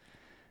nice.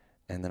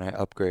 And then I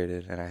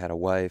upgraded, and I had a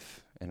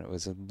wife, and it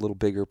was a little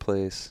bigger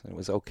place. And it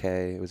was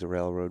okay. It was a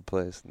railroad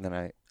place. And then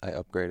I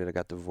upgraded. I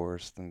got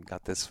divorced and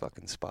got this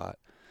fucking spot.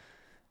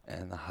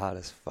 And the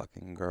hottest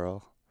fucking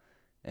girl.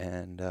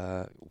 And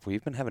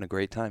we've been having a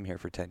great time here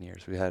for 10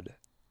 years. We had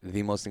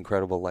the most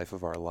incredible life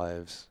of our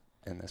lives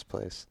in this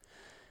place.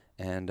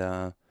 And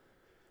I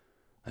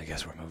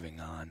guess we're moving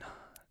on.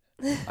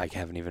 I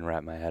haven't even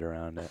wrapped my head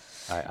around it.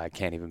 I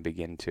can't even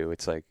begin to.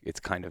 It's like,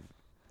 it's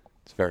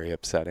very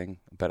upsetting,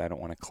 but I don't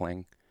want to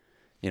cling.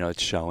 You know,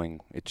 it's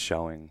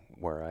showing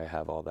where I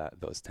have all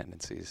those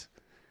tendencies.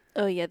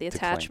 Oh yeah, the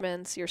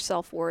attachments, your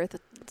self-worth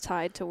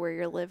tied to where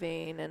you're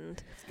living,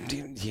 and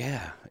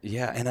yeah,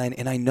 and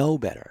I know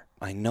better.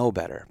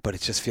 But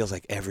it just feels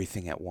like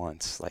everything at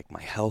once. Like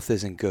my health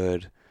isn't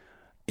good.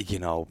 You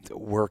know,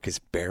 work is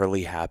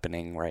barely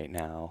happening right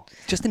now.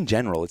 Just in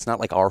general, it's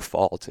not like our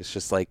fault. It's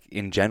just like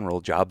in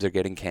general, jobs are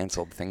getting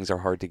canceled. Things are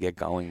hard to get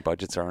going.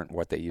 Budgets aren't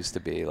what they used to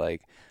be.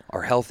 Like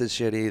our health is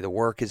shitty. The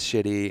work is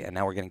shitty. And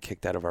now we're getting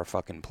kicked out of our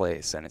fucking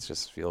place. And it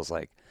just feels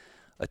like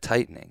a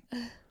tightening.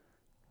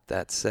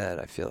 That said,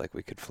 I feel like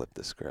we could flip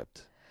the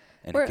script.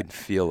 And it could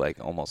feel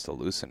like almost a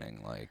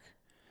loosening. Like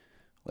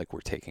we're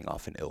taking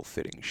off an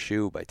ill-fitting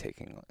shoe by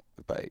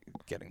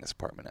getting this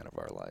apartment out of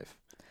our life.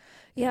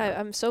 Yeah,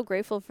 I'm so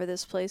grateful for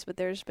this place, but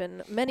there's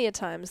been many a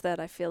times that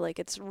I feel like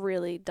it's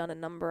really done a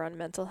number on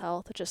mental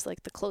health, just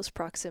like the close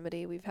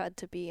proximity. We've had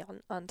to be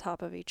on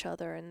top of each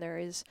other, and there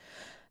is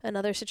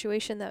another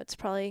situation that's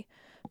probably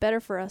better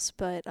for us,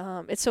 but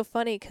it's so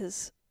funny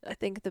because I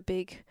think the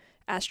big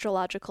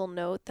astrological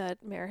note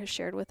that Mayor has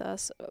shared with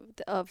us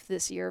of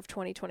this year of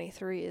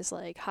 2023 is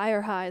like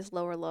higher highs,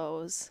 lower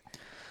lows.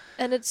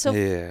 And it's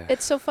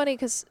so funny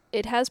because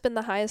it has been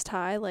the highest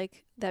high.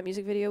 Like that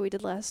music video we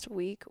did last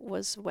week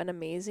went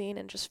amazing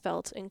and just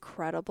felt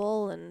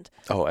incredible. And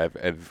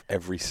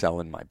every cell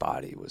in my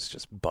body was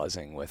just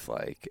buzzing with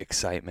like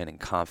excitement and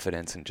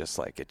confidence, and just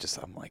like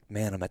I'm like,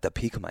 man, I'm at the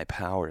peak of my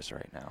powers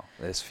right now.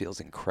 This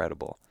feels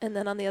incredible. And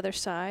then on the other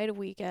side,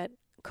 we get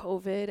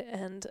COVID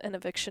and an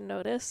eviction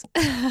notice.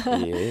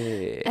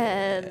 Yeah.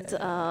 And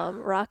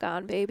rock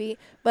on, baby.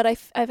 But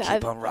I've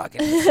keep on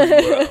rocking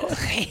the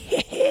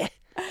free world.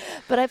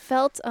 But I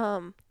felt,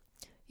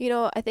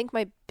 I think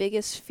my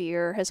biggest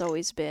fear has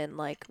always been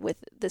like with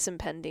this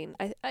impending.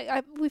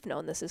 We've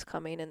known this is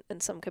coming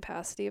in some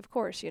capacity, of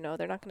course. You know,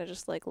 they're not going to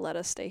just like let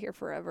us stay here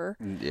forever.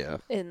 Yeah.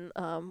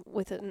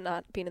 With it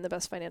not being in the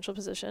best financial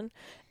position,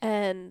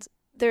 and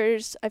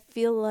I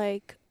feel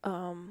like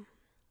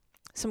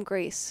some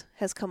grace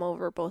has come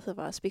over both of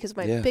us, because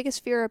my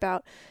biggest fear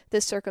about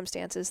this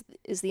circumstance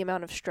is the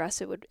amount of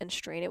stress and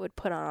strain it would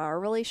put on our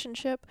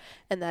relationship,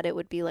 and that it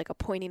would be like a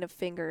pointing of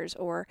fingers,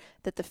 or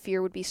that the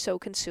fear would be so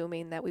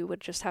consuming that we would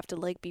just have to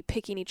like be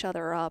picking each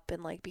other up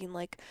and like being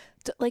like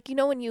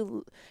when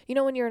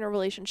you're in a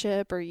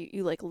relationship or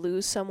you like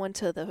lose someone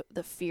to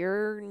the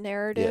fear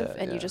narrative,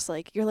 and you just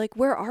like, you're like,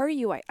 where are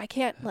you? I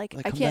can't I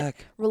can't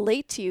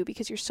relate to you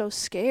because you're so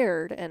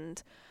scared.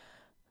 And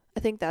I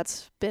think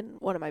that's been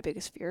one of my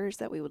biggest fears,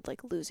 that we would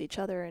like lose each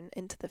other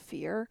into the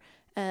fear.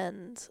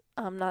 And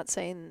I'm not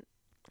saying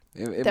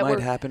It that might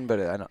we're happen,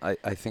 but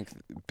I think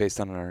based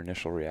on our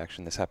initial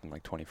reaction, this happened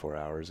like 24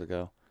 hours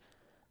ago.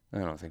 I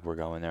don't think we're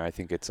going there. I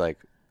think it's like,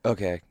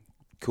 okay,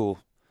 cool.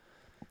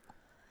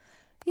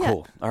 Yeah.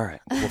 Cool. All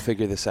right. We'll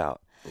figure this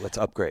out. Let's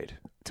upgrade.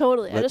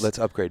 totally. Let's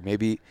upgrade.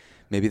 Maybe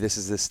this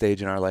is the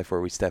stage in our life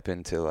where we step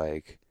into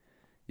like,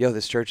 yo,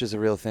 this church is a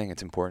real thing.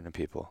 It's important to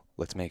people.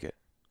 Let's make it.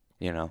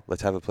 You know,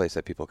 let's have a place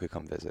that people could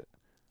come visit.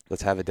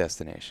 Let's have a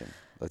destination.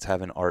 Let's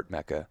have an art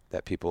mecca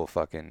that people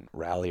fucking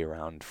rally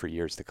around for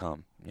years to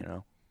come, you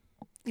know?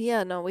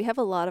 Yeah, no, we have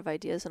a lot of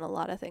ideas and a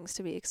lot of things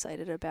to be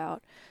excited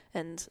about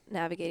and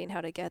navigating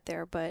how to get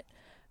there. But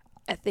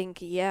I think,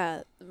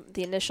 yeah,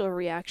 the initial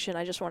reaction,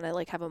 I just want to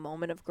like have a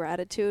moment of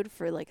gratitude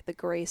for like the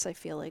grace I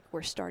feel like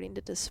we're starting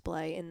to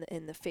display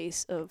in the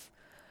face of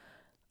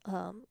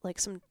like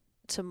some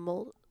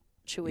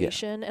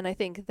tumultuation. And I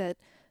think that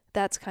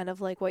that's kind of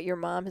like what your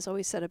mom has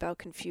always said about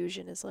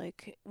confusion is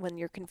like when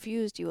you're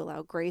confused, you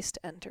allow grace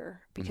to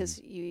enter because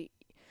you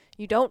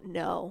don't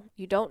know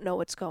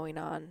what's going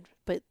on,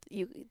 but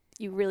you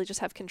really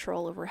just have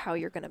control over how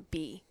you're going to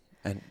be.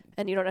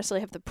 And you don't necessarily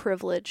have the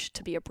privilege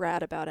to be a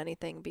brat about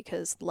anything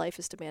because life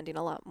is demanding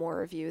a lot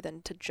more of you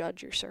than to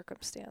judge your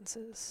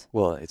circumstances.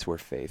 Well, it's where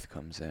faith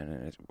comes in,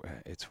 and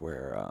it's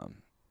where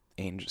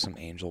some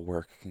angel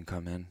work can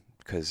come in,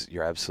 because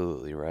you're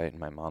absolutely right, and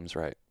my mom's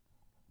right.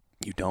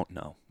 You don't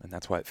know, and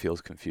that's why it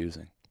feels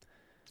confusing.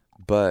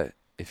 But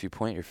if you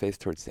point your faith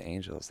towards the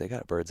angels, they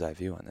got a bird's eye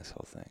view on this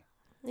whole thing.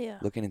 Yeah.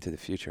 Looking into the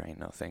future ain't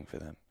no thing for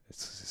them.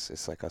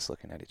 It's like us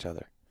looking at each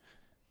other,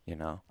 you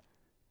know?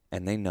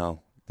 And they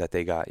know that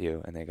they got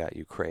you, and they got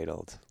you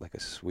cradled like a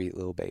sweet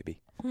little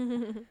baby.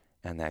 And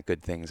that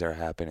good things are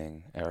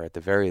happening, or at the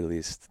very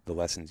least, the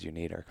lessons you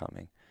need are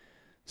coming.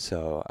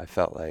 So I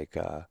felt like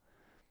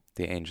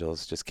the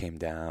angels just came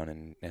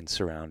down and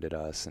surrounded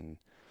us and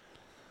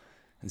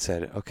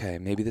said, okay,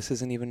 maybe this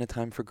isn't even a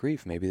time for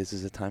grief. Maybe this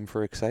is a time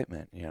for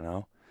excitement, you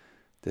know?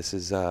 This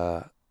is,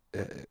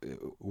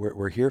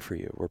 we're here for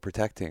you. We're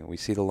protecting. We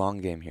see the long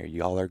game here.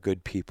 Y'all are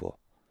good people.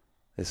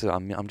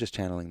 I'm just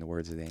channeling the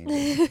words of the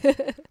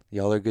angels.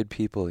 Y'all are good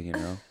people, you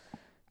know?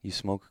 You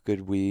smoke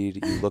good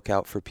weed. You look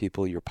out for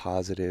people. You're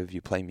positive.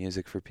 You play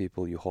music for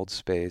people. You hold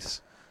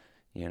space,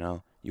 you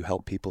know? You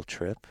help people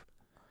trip.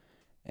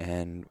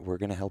 And we're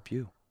going to help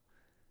you.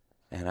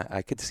 And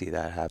I could see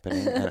that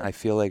happening. And I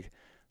feel like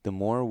the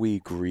more we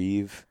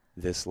grieve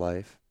this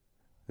life,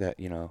 that,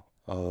 you know,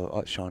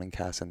 Sean and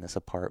Cass in this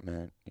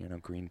apartment, you know,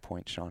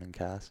 Greenpoint, Sean and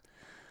Cass,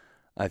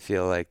 I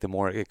feel like the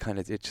more it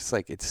just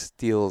like it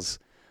steals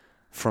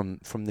from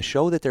the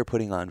show that they're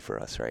putting on for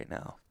us right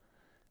now,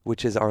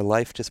 which is our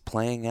life just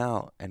playing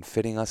out and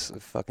fitting us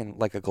fucking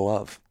like a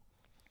glove.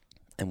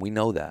 And we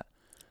know that.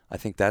 I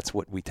think that's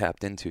what we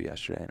tapped into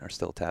yesterday and are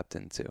still tapped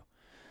into.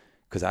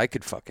 Because I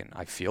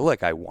feel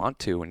like I want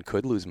to and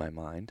could lose my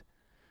mind,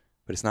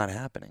 but it's not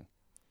happening.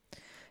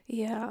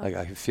 Yeah. Like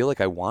I feel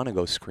like I want to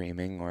go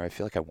screaming, or I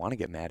feel like I want to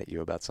get mad at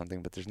you about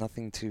something, but there's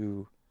nothing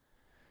to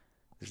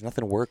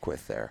work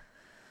with there.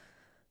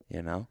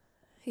 You know?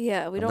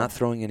 Yeah, I'm not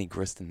throwing any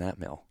grist in that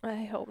mill.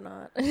 I hope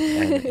not.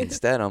 And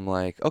instead I'm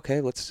like,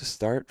 okay, let's just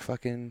start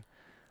fucking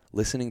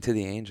listening to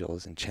the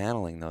angels and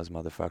channeling those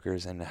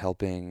motherfuckers and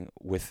helping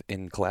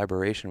in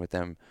collaboration with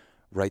them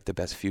write the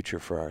best future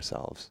for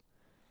ourselves,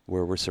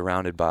 where we're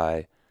surrounded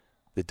by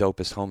the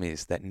dopest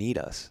homies that need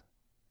us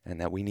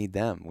and that we need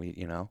them.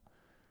 You know?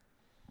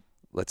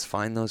 Let's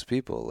find those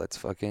people.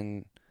 Let's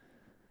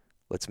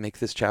make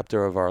this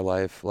chapter of our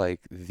life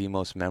like the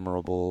most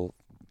memorable,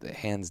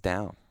 hands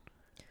down.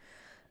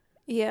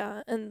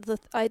 Yeah, and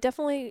I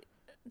definitely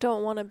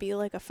don't want to be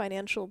like a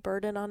financial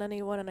burden on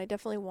anyone, and I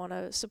definitely want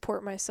to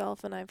support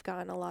myself, and I've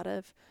gotten a lot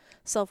of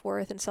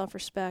self-worth and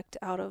self-respect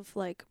out of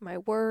like my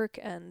work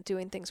and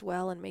doing things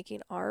well and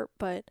making art,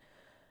 but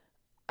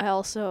I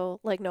also,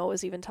 like Noah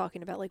was even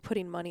talking about, like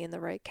putting money in the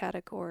right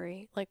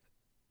category, like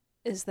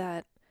is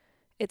that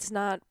it's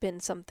not been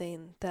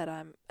something that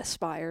I'm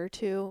aspire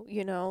to,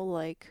 you know,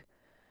 like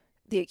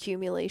the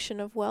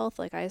accumulation of wealth.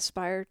 Like I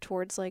aspire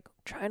towards like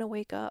trying to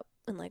wake up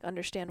and like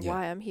understand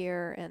why I'm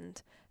here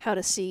and how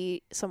to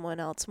see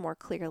someone else more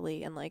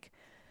clearly and like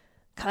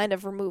kind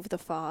of remove the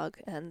fog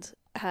and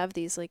have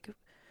these like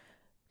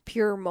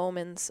pure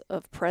moments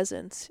of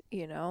presence,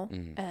 you know?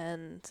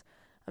 And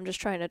I'm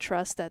just trying to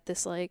trust that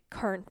this like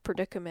current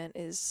predicament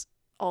is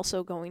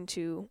also going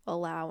to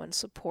allow and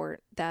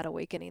support that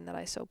awakening that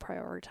I so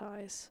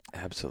prioritize.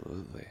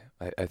 Absolutely.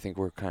 I think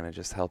we're kind of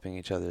just helping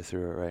each other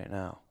through it right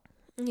now.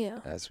 Yeah.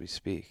 As we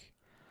speak,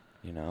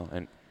 you know,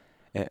 and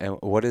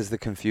what is the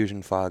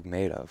confusion fog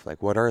made of?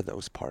 Like, what are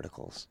those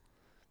particles?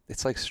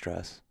 It's like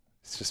stress.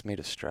 It's just made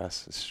of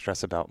stress. It's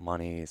stress about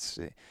money. It's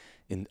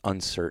in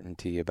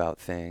uncertainty about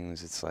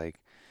things. It's like,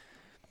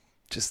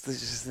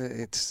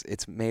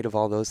 it's made of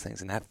all those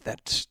things, and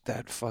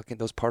that fucking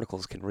those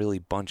particles can really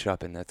bunch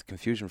up, and that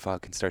confusion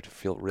fog can start to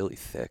feel really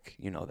thick.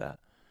 You know that,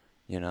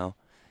 you know,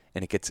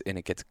 and it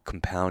gets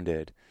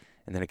compounded,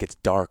 and then it gets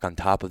dark on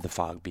top of the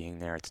fog being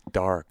there. It's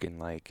dark and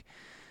like,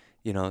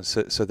 you know,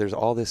 so there's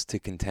all this to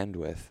contend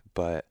with,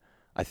 but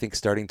I think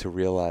starting to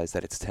realize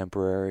that it's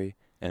temporary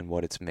and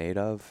what it's made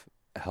of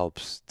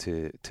helps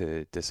to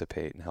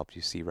dissipate and help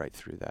you see right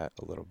through that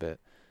a little bit,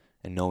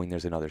 and knowing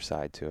there's another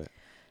side to it.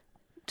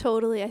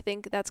 Totally. I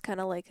think that's kind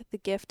of like the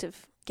gift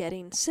of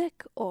getting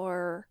sick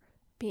or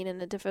being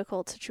in a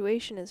difficult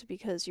situation, is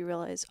because you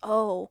realize,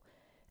 oh,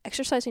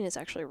 exercising is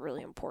actually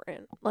really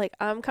important. Like,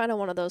 I'm kind of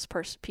one of those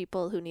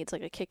people who needs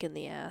like a kick in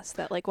the ass,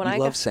 that like when You I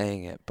love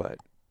saying it, but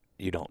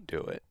you don't do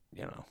it,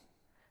 you know.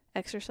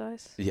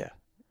 exercise. Yeah.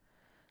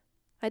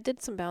 I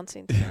did some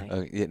bouncing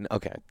today. Yeah,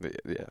 okay.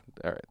 Yeah.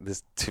 All right.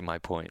 This to my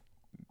point.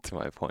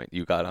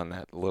 You got on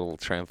that little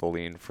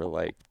trampoline for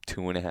like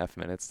 2.5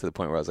 minutes, to the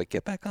point where I was like,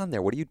 "Get back on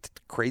there! What are you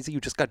crazy? You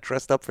just got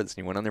dressed up for this, and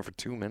you went on there for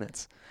 2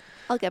 minutes."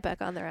 I'll get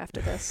back on there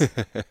after this.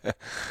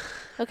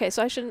 Okay,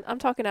 so I'm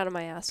talking out of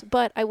my ass,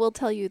 but I will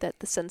tell you that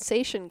the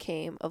sensation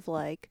came of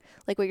like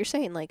what you're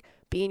saying, like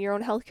being your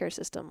own healthcare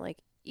system, like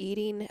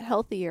eating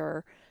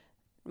healthier,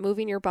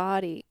 moving your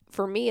body.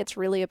 For me, it's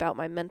really about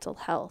my mental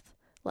health.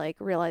 Like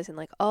realizing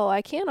like, oh,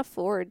 I can't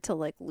afford to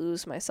like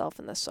lose myself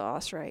in the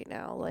sauce right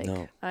now. Like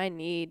No. I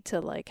need to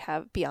like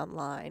be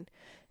online,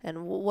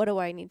 and what do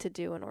I need to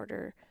do in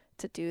order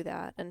to do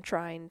that, and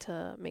trying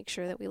to make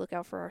sure that we look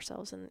out for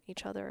ourselves and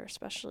each other,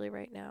 especially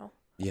right now.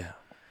 Yeah.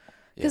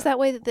 Because that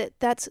way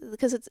that's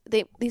because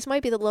these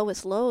might be the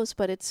lowest lows,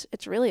 but it's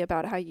really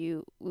about how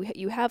you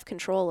have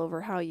control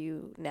over how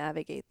you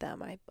navigate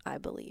them. I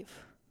believe.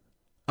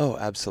 Oh,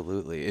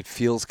 absolutely. It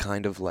feels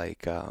kind of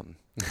like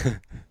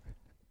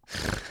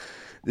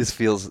this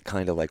feels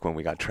kind of like when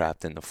we got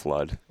trapped in the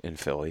flood in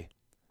Philly.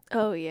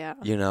 Oh yeah.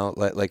 You know,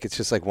 like it's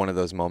just like one of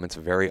those moments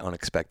very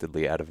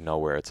unexpectedly out of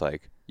nowhere. It's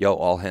like, yo,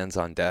 all hands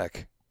on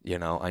deck. You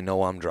know, I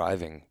know I'm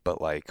driving,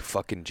 but like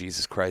fucking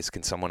Jesus Christ,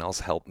 can someone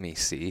else help me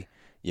see?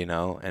 You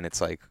know, and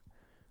it's like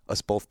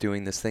us both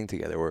doing this thing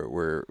together.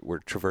 We're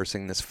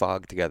traversing this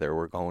fog together.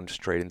 We're going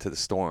straight into the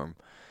storm,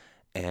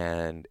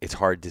 and it's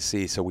hard to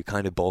see. So we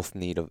kind of both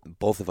need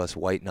both of us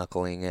white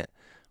knuckling it,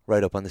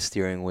 right up on the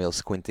steering wheel,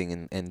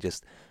 squinting, and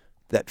just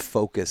that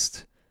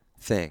focused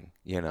thing,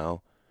 you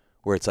know,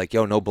 where it's like,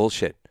 yo, no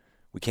bullshit.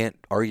 We can't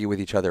argue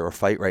with each other or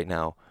fight right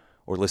now,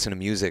 or listen to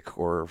music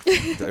or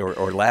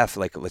laugh.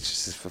 Like, let's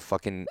just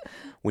fucking.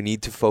 We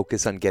need to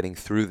focus on getting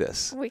through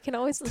this. We can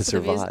always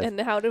listen to music. And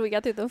how did we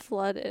get through the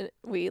flood?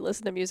 We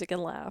listened to music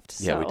and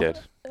laughed. Yeah, we did.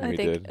 I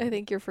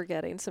think you're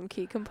forgetting some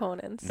key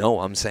components.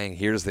 No, I'm saying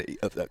here's the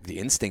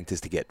instinct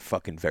is to get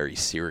fucking very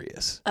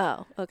serious.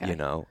 Oh, okay. You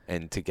know,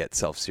 and to get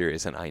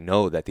self-serious. And I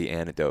know that the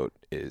antidote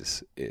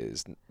is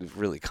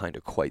really kind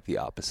of quite the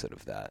opposite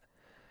of that.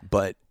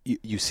 But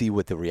you see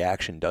what the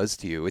reaction does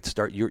to you.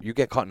 You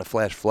get caught in a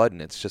flash flood, and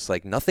it's just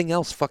like nothing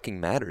else fucking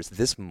matters.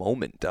 This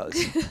moment does.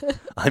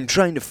 I'm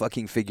trying to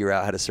fucking figure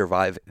out how to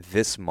survive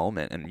this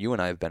moment. And you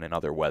and I have been in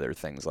other weather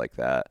things like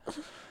that,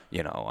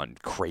 you know, on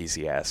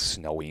crazy ass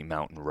snowy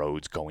mountain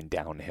roads going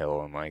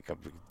downhill, and like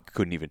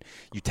couldn't even.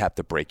 You tap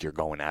the brake, you're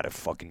going out of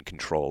fucking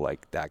control,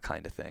 like that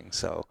kind of thing.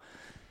 So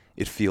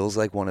it feels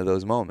like one of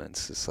those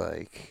moments. It's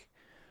like,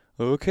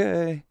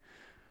 okay.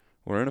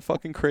 We're in a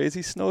fucking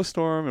crazy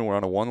snowstorm, and we're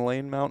on a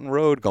 1-lane mountain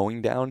road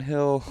going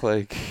downhill.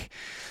 Like,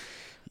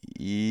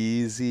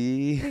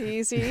 easy.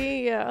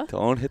 Easy, yeah.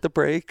 Don't hit the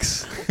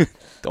brakes.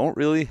 Don't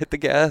really hit the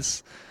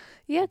gas.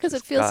 Yeah, because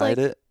it feels like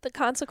the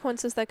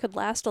consequences that could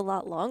last a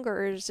lot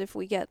longer is if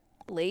we get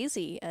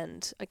lazy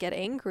and get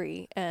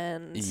angry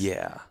and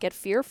get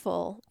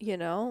fearful, you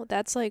know?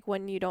 That's like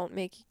when you don't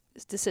make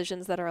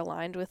decisions that are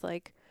aligned with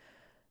like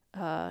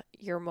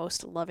your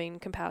most loving,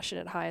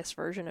 compassionate, highest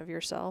version of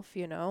yourself,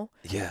 you know?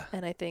 Yeah.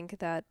 And I think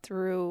that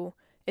through,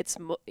 it's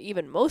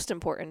even most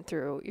important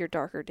through your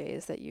darker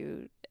days, that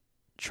you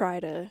try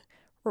to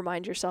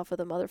remind yourself of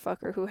the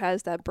motherfucker who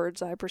has that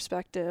bird's eye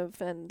perspective,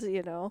 and,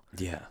 you know?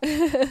 Yeah.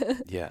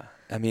 Yeah.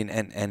 I mean,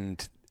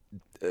 and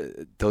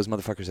those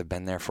motherfuckers have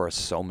been there for us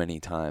so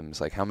many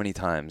times. Like, how many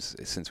times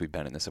since we've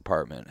been in this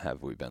apartment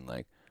have we been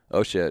like,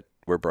 oh shit,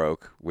 we're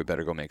broke, we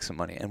better go make some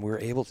money? And we're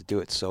able to do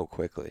it so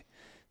quickly.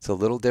 It's a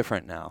little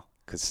different now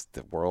because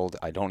the world,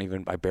 I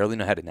barely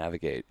know how to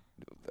navigate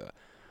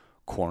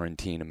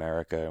quarantine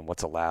America and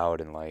what's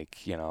allowed, and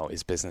like, you know,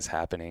 is business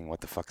happening?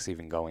 What the fuck's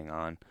even going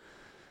on?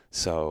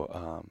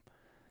 So,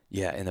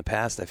 yeah, in the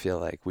past, I feel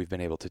like we've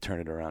been able to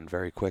turn it around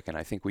very quick, and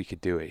I think we could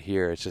do it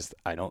here. It's just,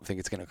 I don't think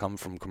it's going to come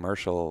from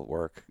commercial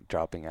work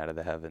dropping out of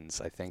the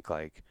heavens. I think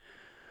like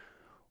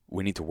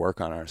we need to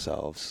work on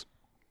ourselves.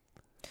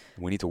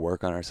 We need to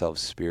work on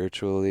ourselves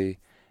spiritually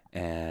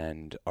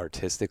and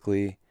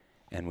artistically.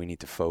 And we need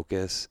to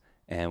focus,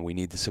 and we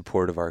need the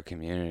support of our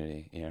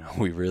community. You know,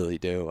 we really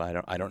do. I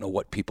don't know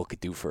what people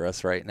could do for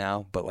us right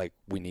now, but like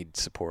we need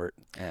support,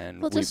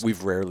 and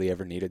we've rarely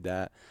ever needed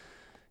that.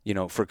 You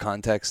know, for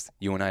context,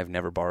 you and I have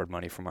never borrowed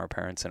money from our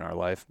parents in our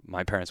life.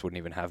 My parents wouldn't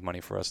even have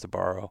money for us to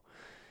borrow.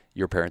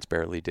 Your parents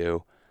barely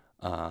do.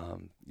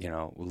 You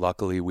know,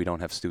 luckily we don't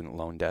have student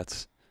loan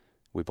debts.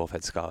 We both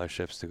had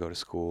scholarships to go to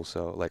school.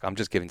 So like, I'm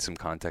just giving some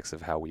context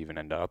of how we even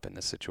ended up in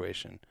this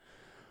situation.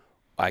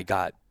 I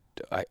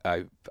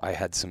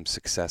had some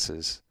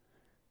successes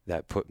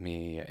that put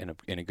me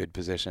in a good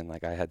position.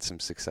 Like I had some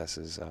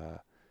successes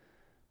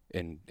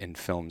in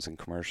films and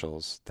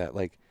commercials that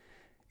like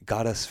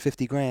got us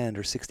 50 grand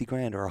or 60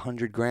 grand or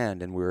 100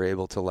 grand, and we were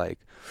able to like,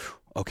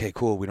 okay,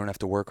 cool, we don't have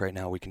to work right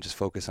now, we can just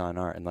focus on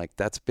art. And like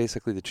that's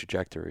basically the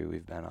trajectory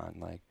we've been on.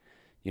 Like,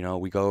 you know,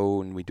 we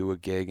go and we do a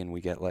gig and we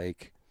get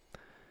like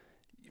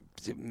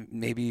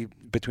maybe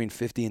between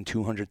 $50,000 and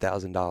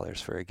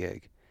 $200,000 for a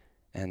gig,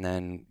 and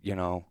then, you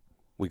know,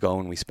 we go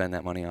and we spend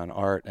that money on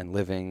art and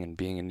living and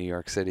being in New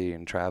York City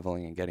and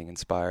traveling and getting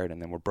inspired,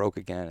 and then we're broke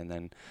again, and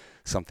then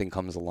something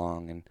comes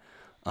along,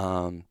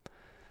 and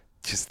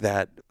just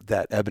that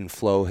ebb and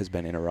flow has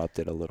been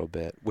interrupted a little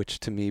bit, which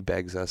to me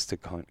begs us to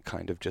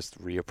kind of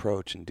just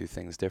reapproach and do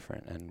things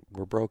different. And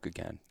we're broke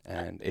again,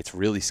 and it's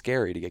really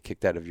scary to get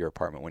kicked out of your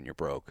apartment when you're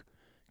broke,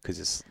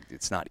 because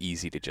it's not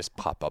easy to just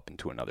pop up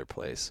into another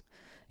place.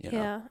 You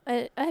know?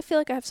 Yeah, I feel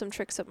like I have some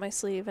tricks up my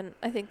sleeve, and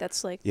I think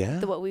that's like Yeah?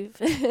 what we've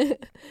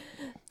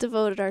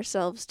devoted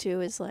ourselves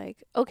to is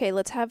like, okay,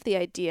 let's have the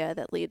idea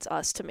that leads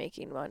us to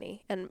making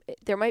money, and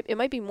it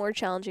might be more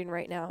challenging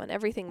right now, and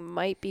everything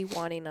might be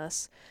wanting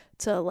us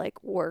to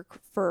like work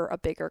for a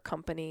bigger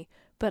company,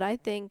 but I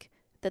think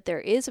that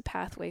there is a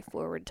pathway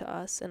forward to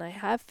us, and I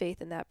have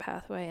faith in that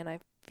pathway, and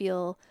I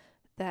feel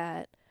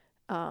that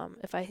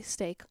if I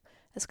stay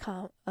as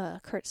calm,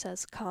 Kurt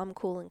says, calm,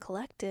 cool, and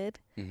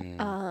collected,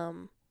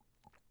 Mm-hmm.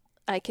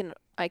 I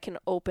can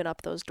open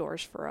up those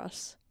doors for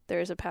us. There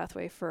is a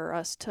pathway for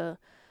us to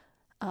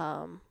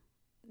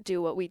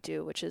do what we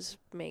do, which is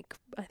make,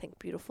 I think,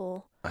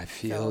 beautiful I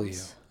feel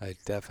films. you. I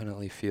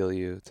definitely feel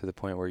you, to the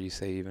point where you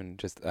say even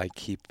just, I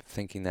keep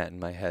thinking that in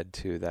my head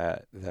too,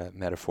 that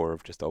metaphor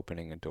of just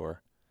opening a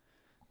door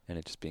and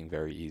it just being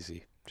very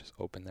easy. Just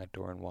open that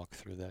door and walk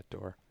through that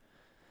door.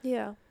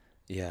 Yeah.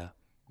 Yeah.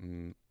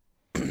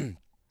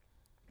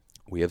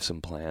 We have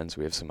some plans.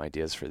 We have some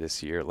ideas for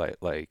this year.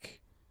 Like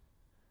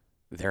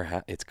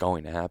it's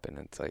going to happen.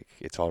 It's like,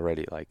 it's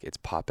already like, it's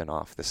popping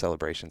off. The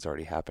celebration's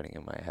already happening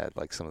in my head,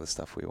 like some of the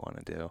stuff we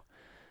want to do.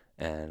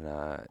 And,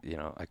 you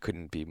know, I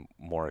couldn't be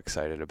more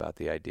excited about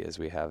the ideas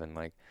we have. And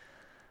like,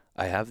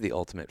 I have the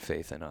ultimate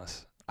faith in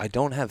us. I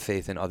don't have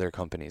faith in other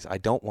companies. I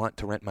don't want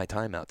to rent my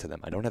time out to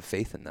them. I don't have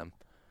faith in them.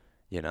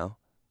 You know,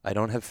 I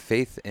don't have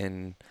faith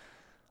in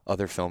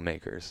other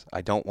filmmakers.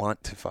 I don't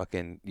want to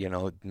fucking, you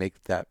know,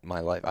 make that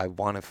my life. I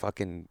want to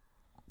fucking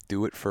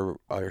do it for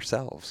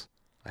ourselves.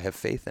 I have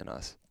faith in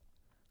us.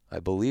 I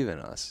believe in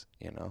us,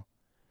 you know.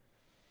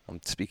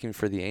 I'm speaking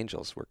for the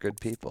Angels. We're good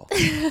people.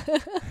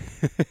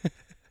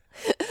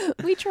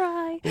 We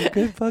try. We're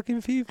good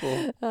fucking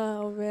people.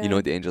 Oh man. You know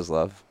what the Angels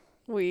love?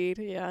 Weed,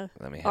 yeah.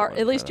 Let me hit Or one at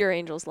for least them. your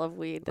angels love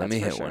weed. Let That's me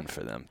for hit sure. one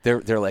for them.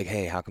 They're like,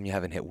 hey, how come you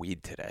haven't hit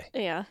weed today?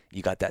 Yeah.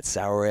 You got that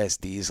sour ass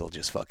diesel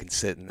just fucking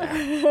sitting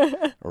there,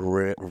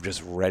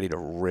 just ready to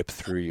rip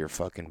through your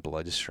fucking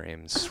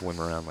bloodstream and swim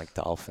around like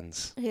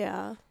dolphins.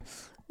 Yeah.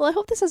 Well, I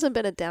hope this hasn't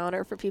been a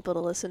downer for people to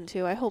listen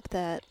to. I hope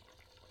that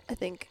I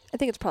think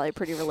it's probably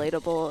pretty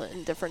relatable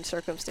in different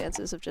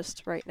circumstances of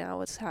just right now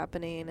what's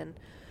happening, and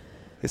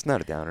It's not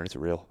a downer. It's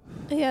real.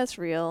 yeah, it's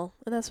real,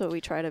 and that's what we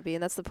try to be,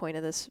 and that's the point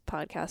of this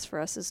podcast for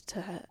us, is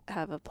to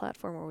have a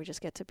platform where we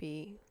just get to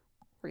be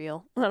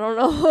real. I don't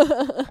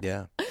know.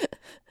 Yeah.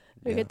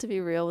 We Yeah. get to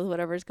be real with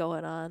whatever's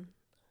going on.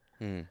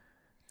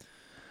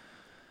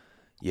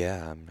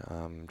 Yeah,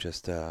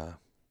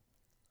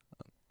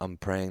 I'm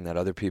praying that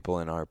other people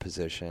in our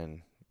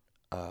position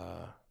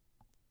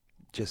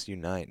just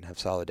unite and have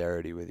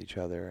solidarity with each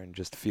other and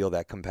just feel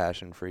that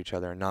compassion for each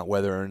other, and not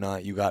whether or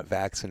not you got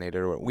vaccinated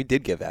or we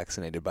did get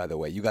vaccinated, by the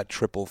way. You got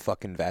triple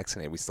fucking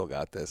vaccinated. We still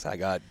got this.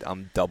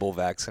 I'm double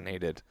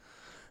vaccinated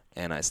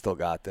and I still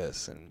got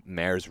this, and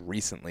Mayor's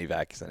recently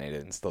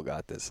vaccinated and still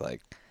got this.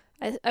 Like,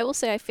 I will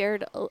say I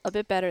fared a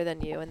bit better than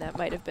you, and that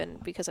might have been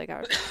because I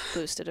got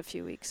boosted a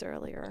few weeks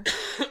earlier.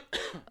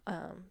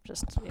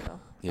 Just, you know,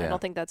 Yeah. I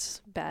don't think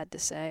that's bad to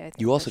say. I think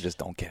you also that's- just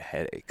don't get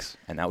headaches,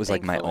 and that was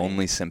like my Thankfully.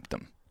 only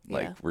symptom.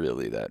 Like, Yeah.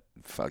 really, that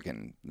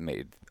fucking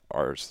made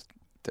ours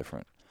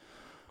different.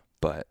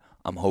 But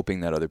I'm hoping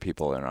that other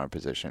people in our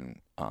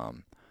position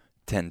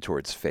tend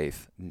towards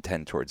faith and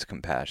tend towards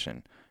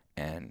compassion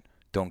and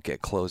don't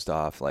get closed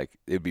off. Like,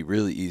 it'd be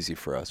really easy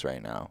for us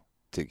right now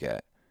to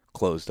get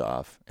closed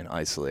off and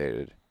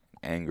isolated,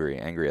 angry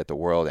at the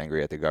world,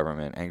 angry at the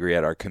government, angry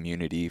at our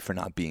community for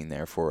not being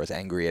there for us,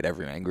 angry at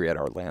everyone, angry at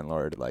our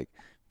landlord. Like,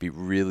 be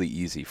really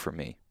easy for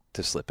me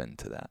to slip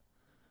into that.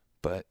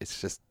 But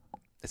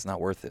it's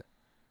not worth it.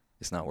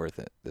 It's not worth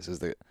it. This is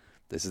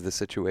the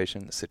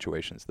situation. The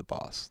situation's the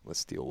boss.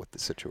 Let's deal with the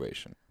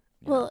situation.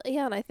 you know? Well,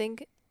 yeah, and I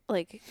think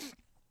like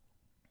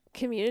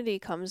community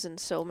comes in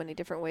so many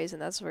different ways,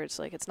 and that's where it's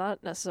like it's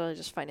not necessarily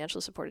just financial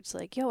support. It's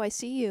like, yo, I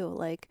see you.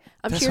 Like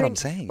I'm That's what cheering. I'm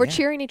saying. We're yeah.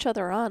 cheering each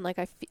other on. Like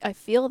I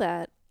feel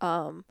that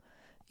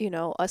you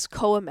know, us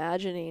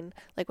co-imagining,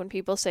 like when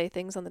people say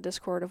things on the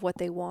Discord of what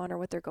they want or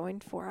what they're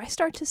going for, I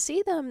start to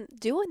see them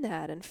doing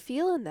that and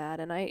feeling that,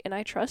 and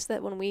I trust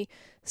that when we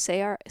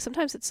say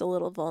sometimes it's a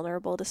little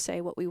vulnerable to say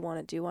what we want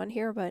to do on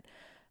here, but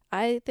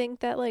I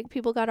think that like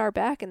people got our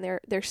back, and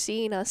they're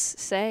seeing us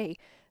say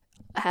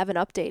have an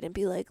update and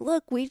be like,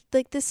 look,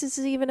 this is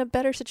even a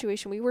better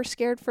situation. We were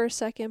scared for a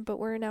second, but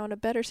we're now in a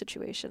better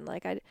situation.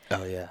 Like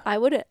Oh yeah.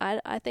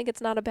 I think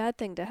it's not a bad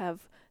thing to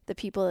have the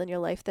people in your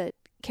life that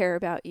care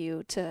about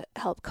you to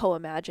help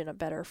co-imagine a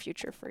better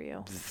future for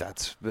you.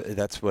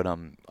 That's what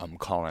I'm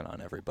calling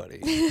on everybody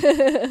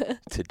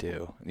to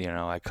do. You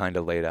know, I kind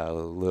of laid out a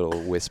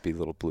little wispy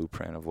little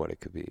blueprint of what it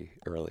could be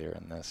earlier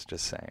in this,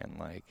 just saying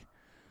like,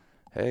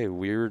 hey,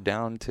 we're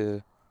down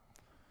to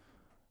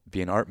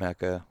be an art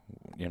mecca.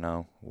 You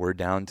know, we're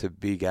down to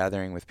be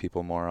gathering with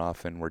people more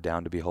often. We're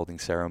down to be holding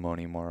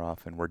ceremony more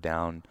often. We're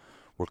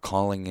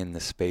calling in the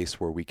space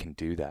where we can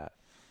do that.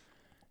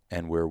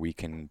 And where we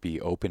can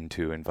be open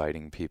to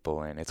inviting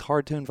people in. It's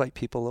hard to invite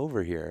people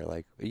over here.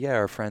 Like, yeah,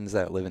 our friends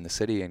that live in the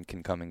city and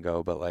can come and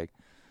go, but like,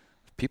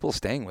 people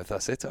staying with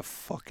us, it's a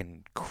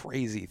fucking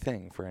crazy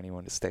thing for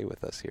anyone to stay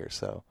with us here.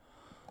 So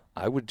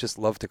I would just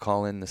love to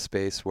call in the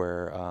space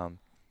where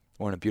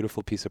we're on a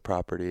beautiful piece of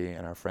property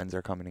and our friends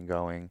are coming and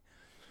going.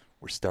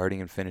 We're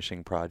starting and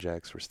finishing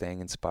projects. We're staying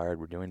inspired.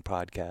 We're doing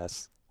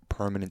podcasts,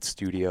 permanent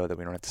studio that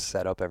we don't have to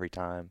set up every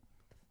time,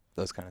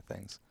 those kind of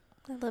things.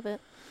 I love it.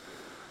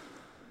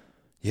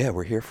 Yeah,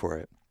 we're here for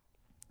it.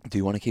 Do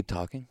you want to keep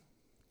talking?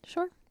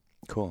 Sure.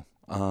 Cool.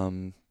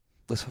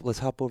 Let's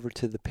hop over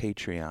to the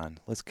Patreon.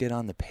 Let's get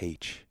on the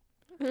page.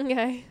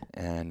 Okay.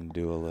 And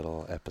do a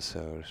little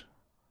episode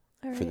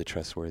for the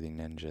Trustworthy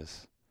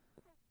Ninjas.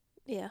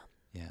 Yeah.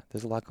 Yeah,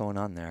 there's a lot going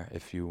on there.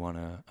 If you want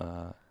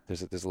to,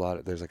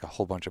 there's like a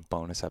whole bunch of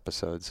bonus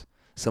episodes.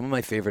 Some of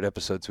my favorite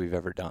episodes we've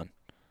ever done,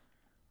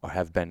 or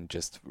have been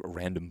just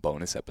random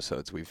bonus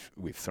episodes we've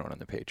thrown on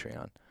the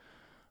Patreon.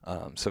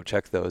 So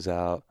check those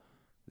out.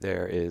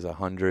 There is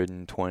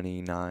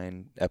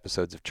 129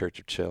 episodes of Church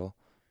of Chill.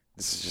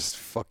 This is just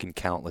fucking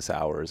countless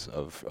hours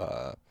of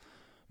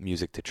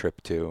music to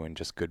trip to and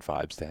just good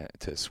vibes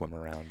to swim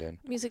around in.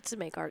 Music to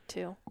make art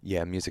too.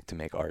 Yeah, music to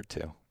make art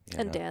too.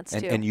 And know? Dance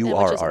too. And you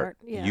are art.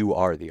 Yeah. You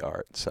are the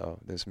art. So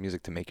there's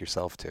music to make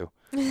yourself to.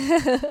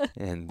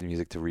 And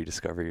music to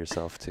rediscover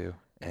yourself to.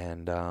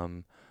 And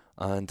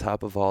on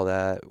top of all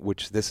that,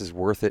 which this is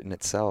worth it in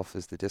itself,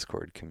 is the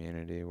Discord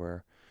community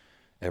where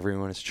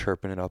everyone is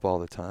chirping it up all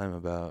the time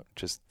about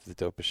just the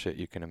dopest shit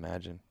you can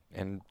imagine.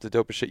 And the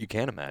dopest shit you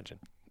can't imagine.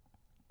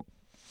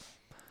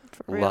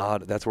 For real.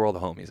 That's where all the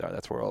homies are.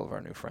 That's where all of our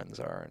new friends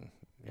are. And,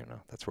 you know,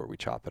 that's where we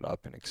chop it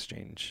up and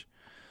exchange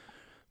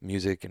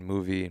music and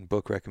movie and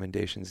book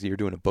recommendations. You're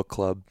doing a book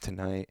club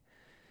tonight.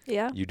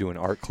 Yeah. You do an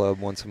art club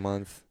once a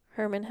month.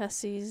 Herman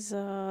Hesse's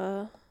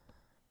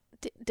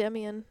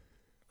Demian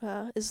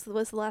was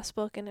the last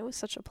book, and it was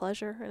such a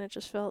pleasure, and it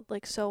just felt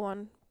like so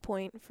on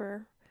point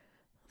for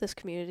this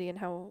community and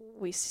how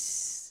we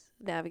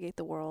navigate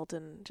the world,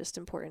 and just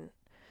important.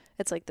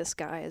 It's like this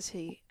guy, as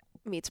he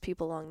meets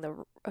people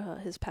along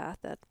his path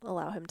that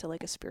allow him to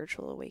like a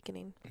spiritual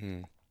awakening.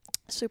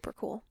 Super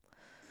cool.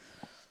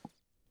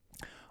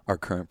 Our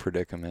current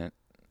predicament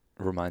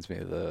reminds me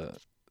of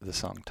the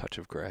song Touch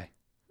of Grey.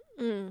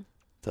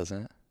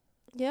 Doesn't it?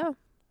 Yeah.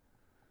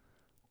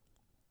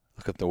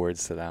 Look up the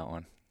words to that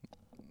one.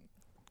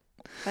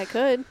 I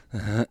could.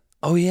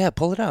 Oh yeah,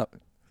 pull it out.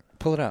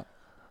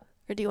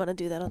 Or do you want to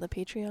do that on the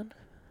Patreon?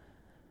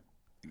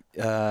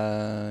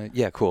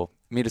 Yeah, cool.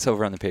 Meet us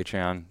over on the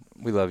Patreon.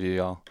 We love you,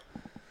 y'all.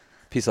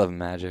 Peace, love, and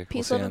magic.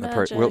 Peace, love, and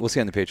magic. We'll see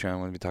you on the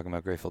Patreon. We'll be talking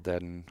about Grateful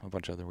Dead and a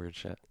bunch of other weird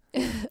shit.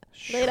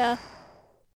 Later.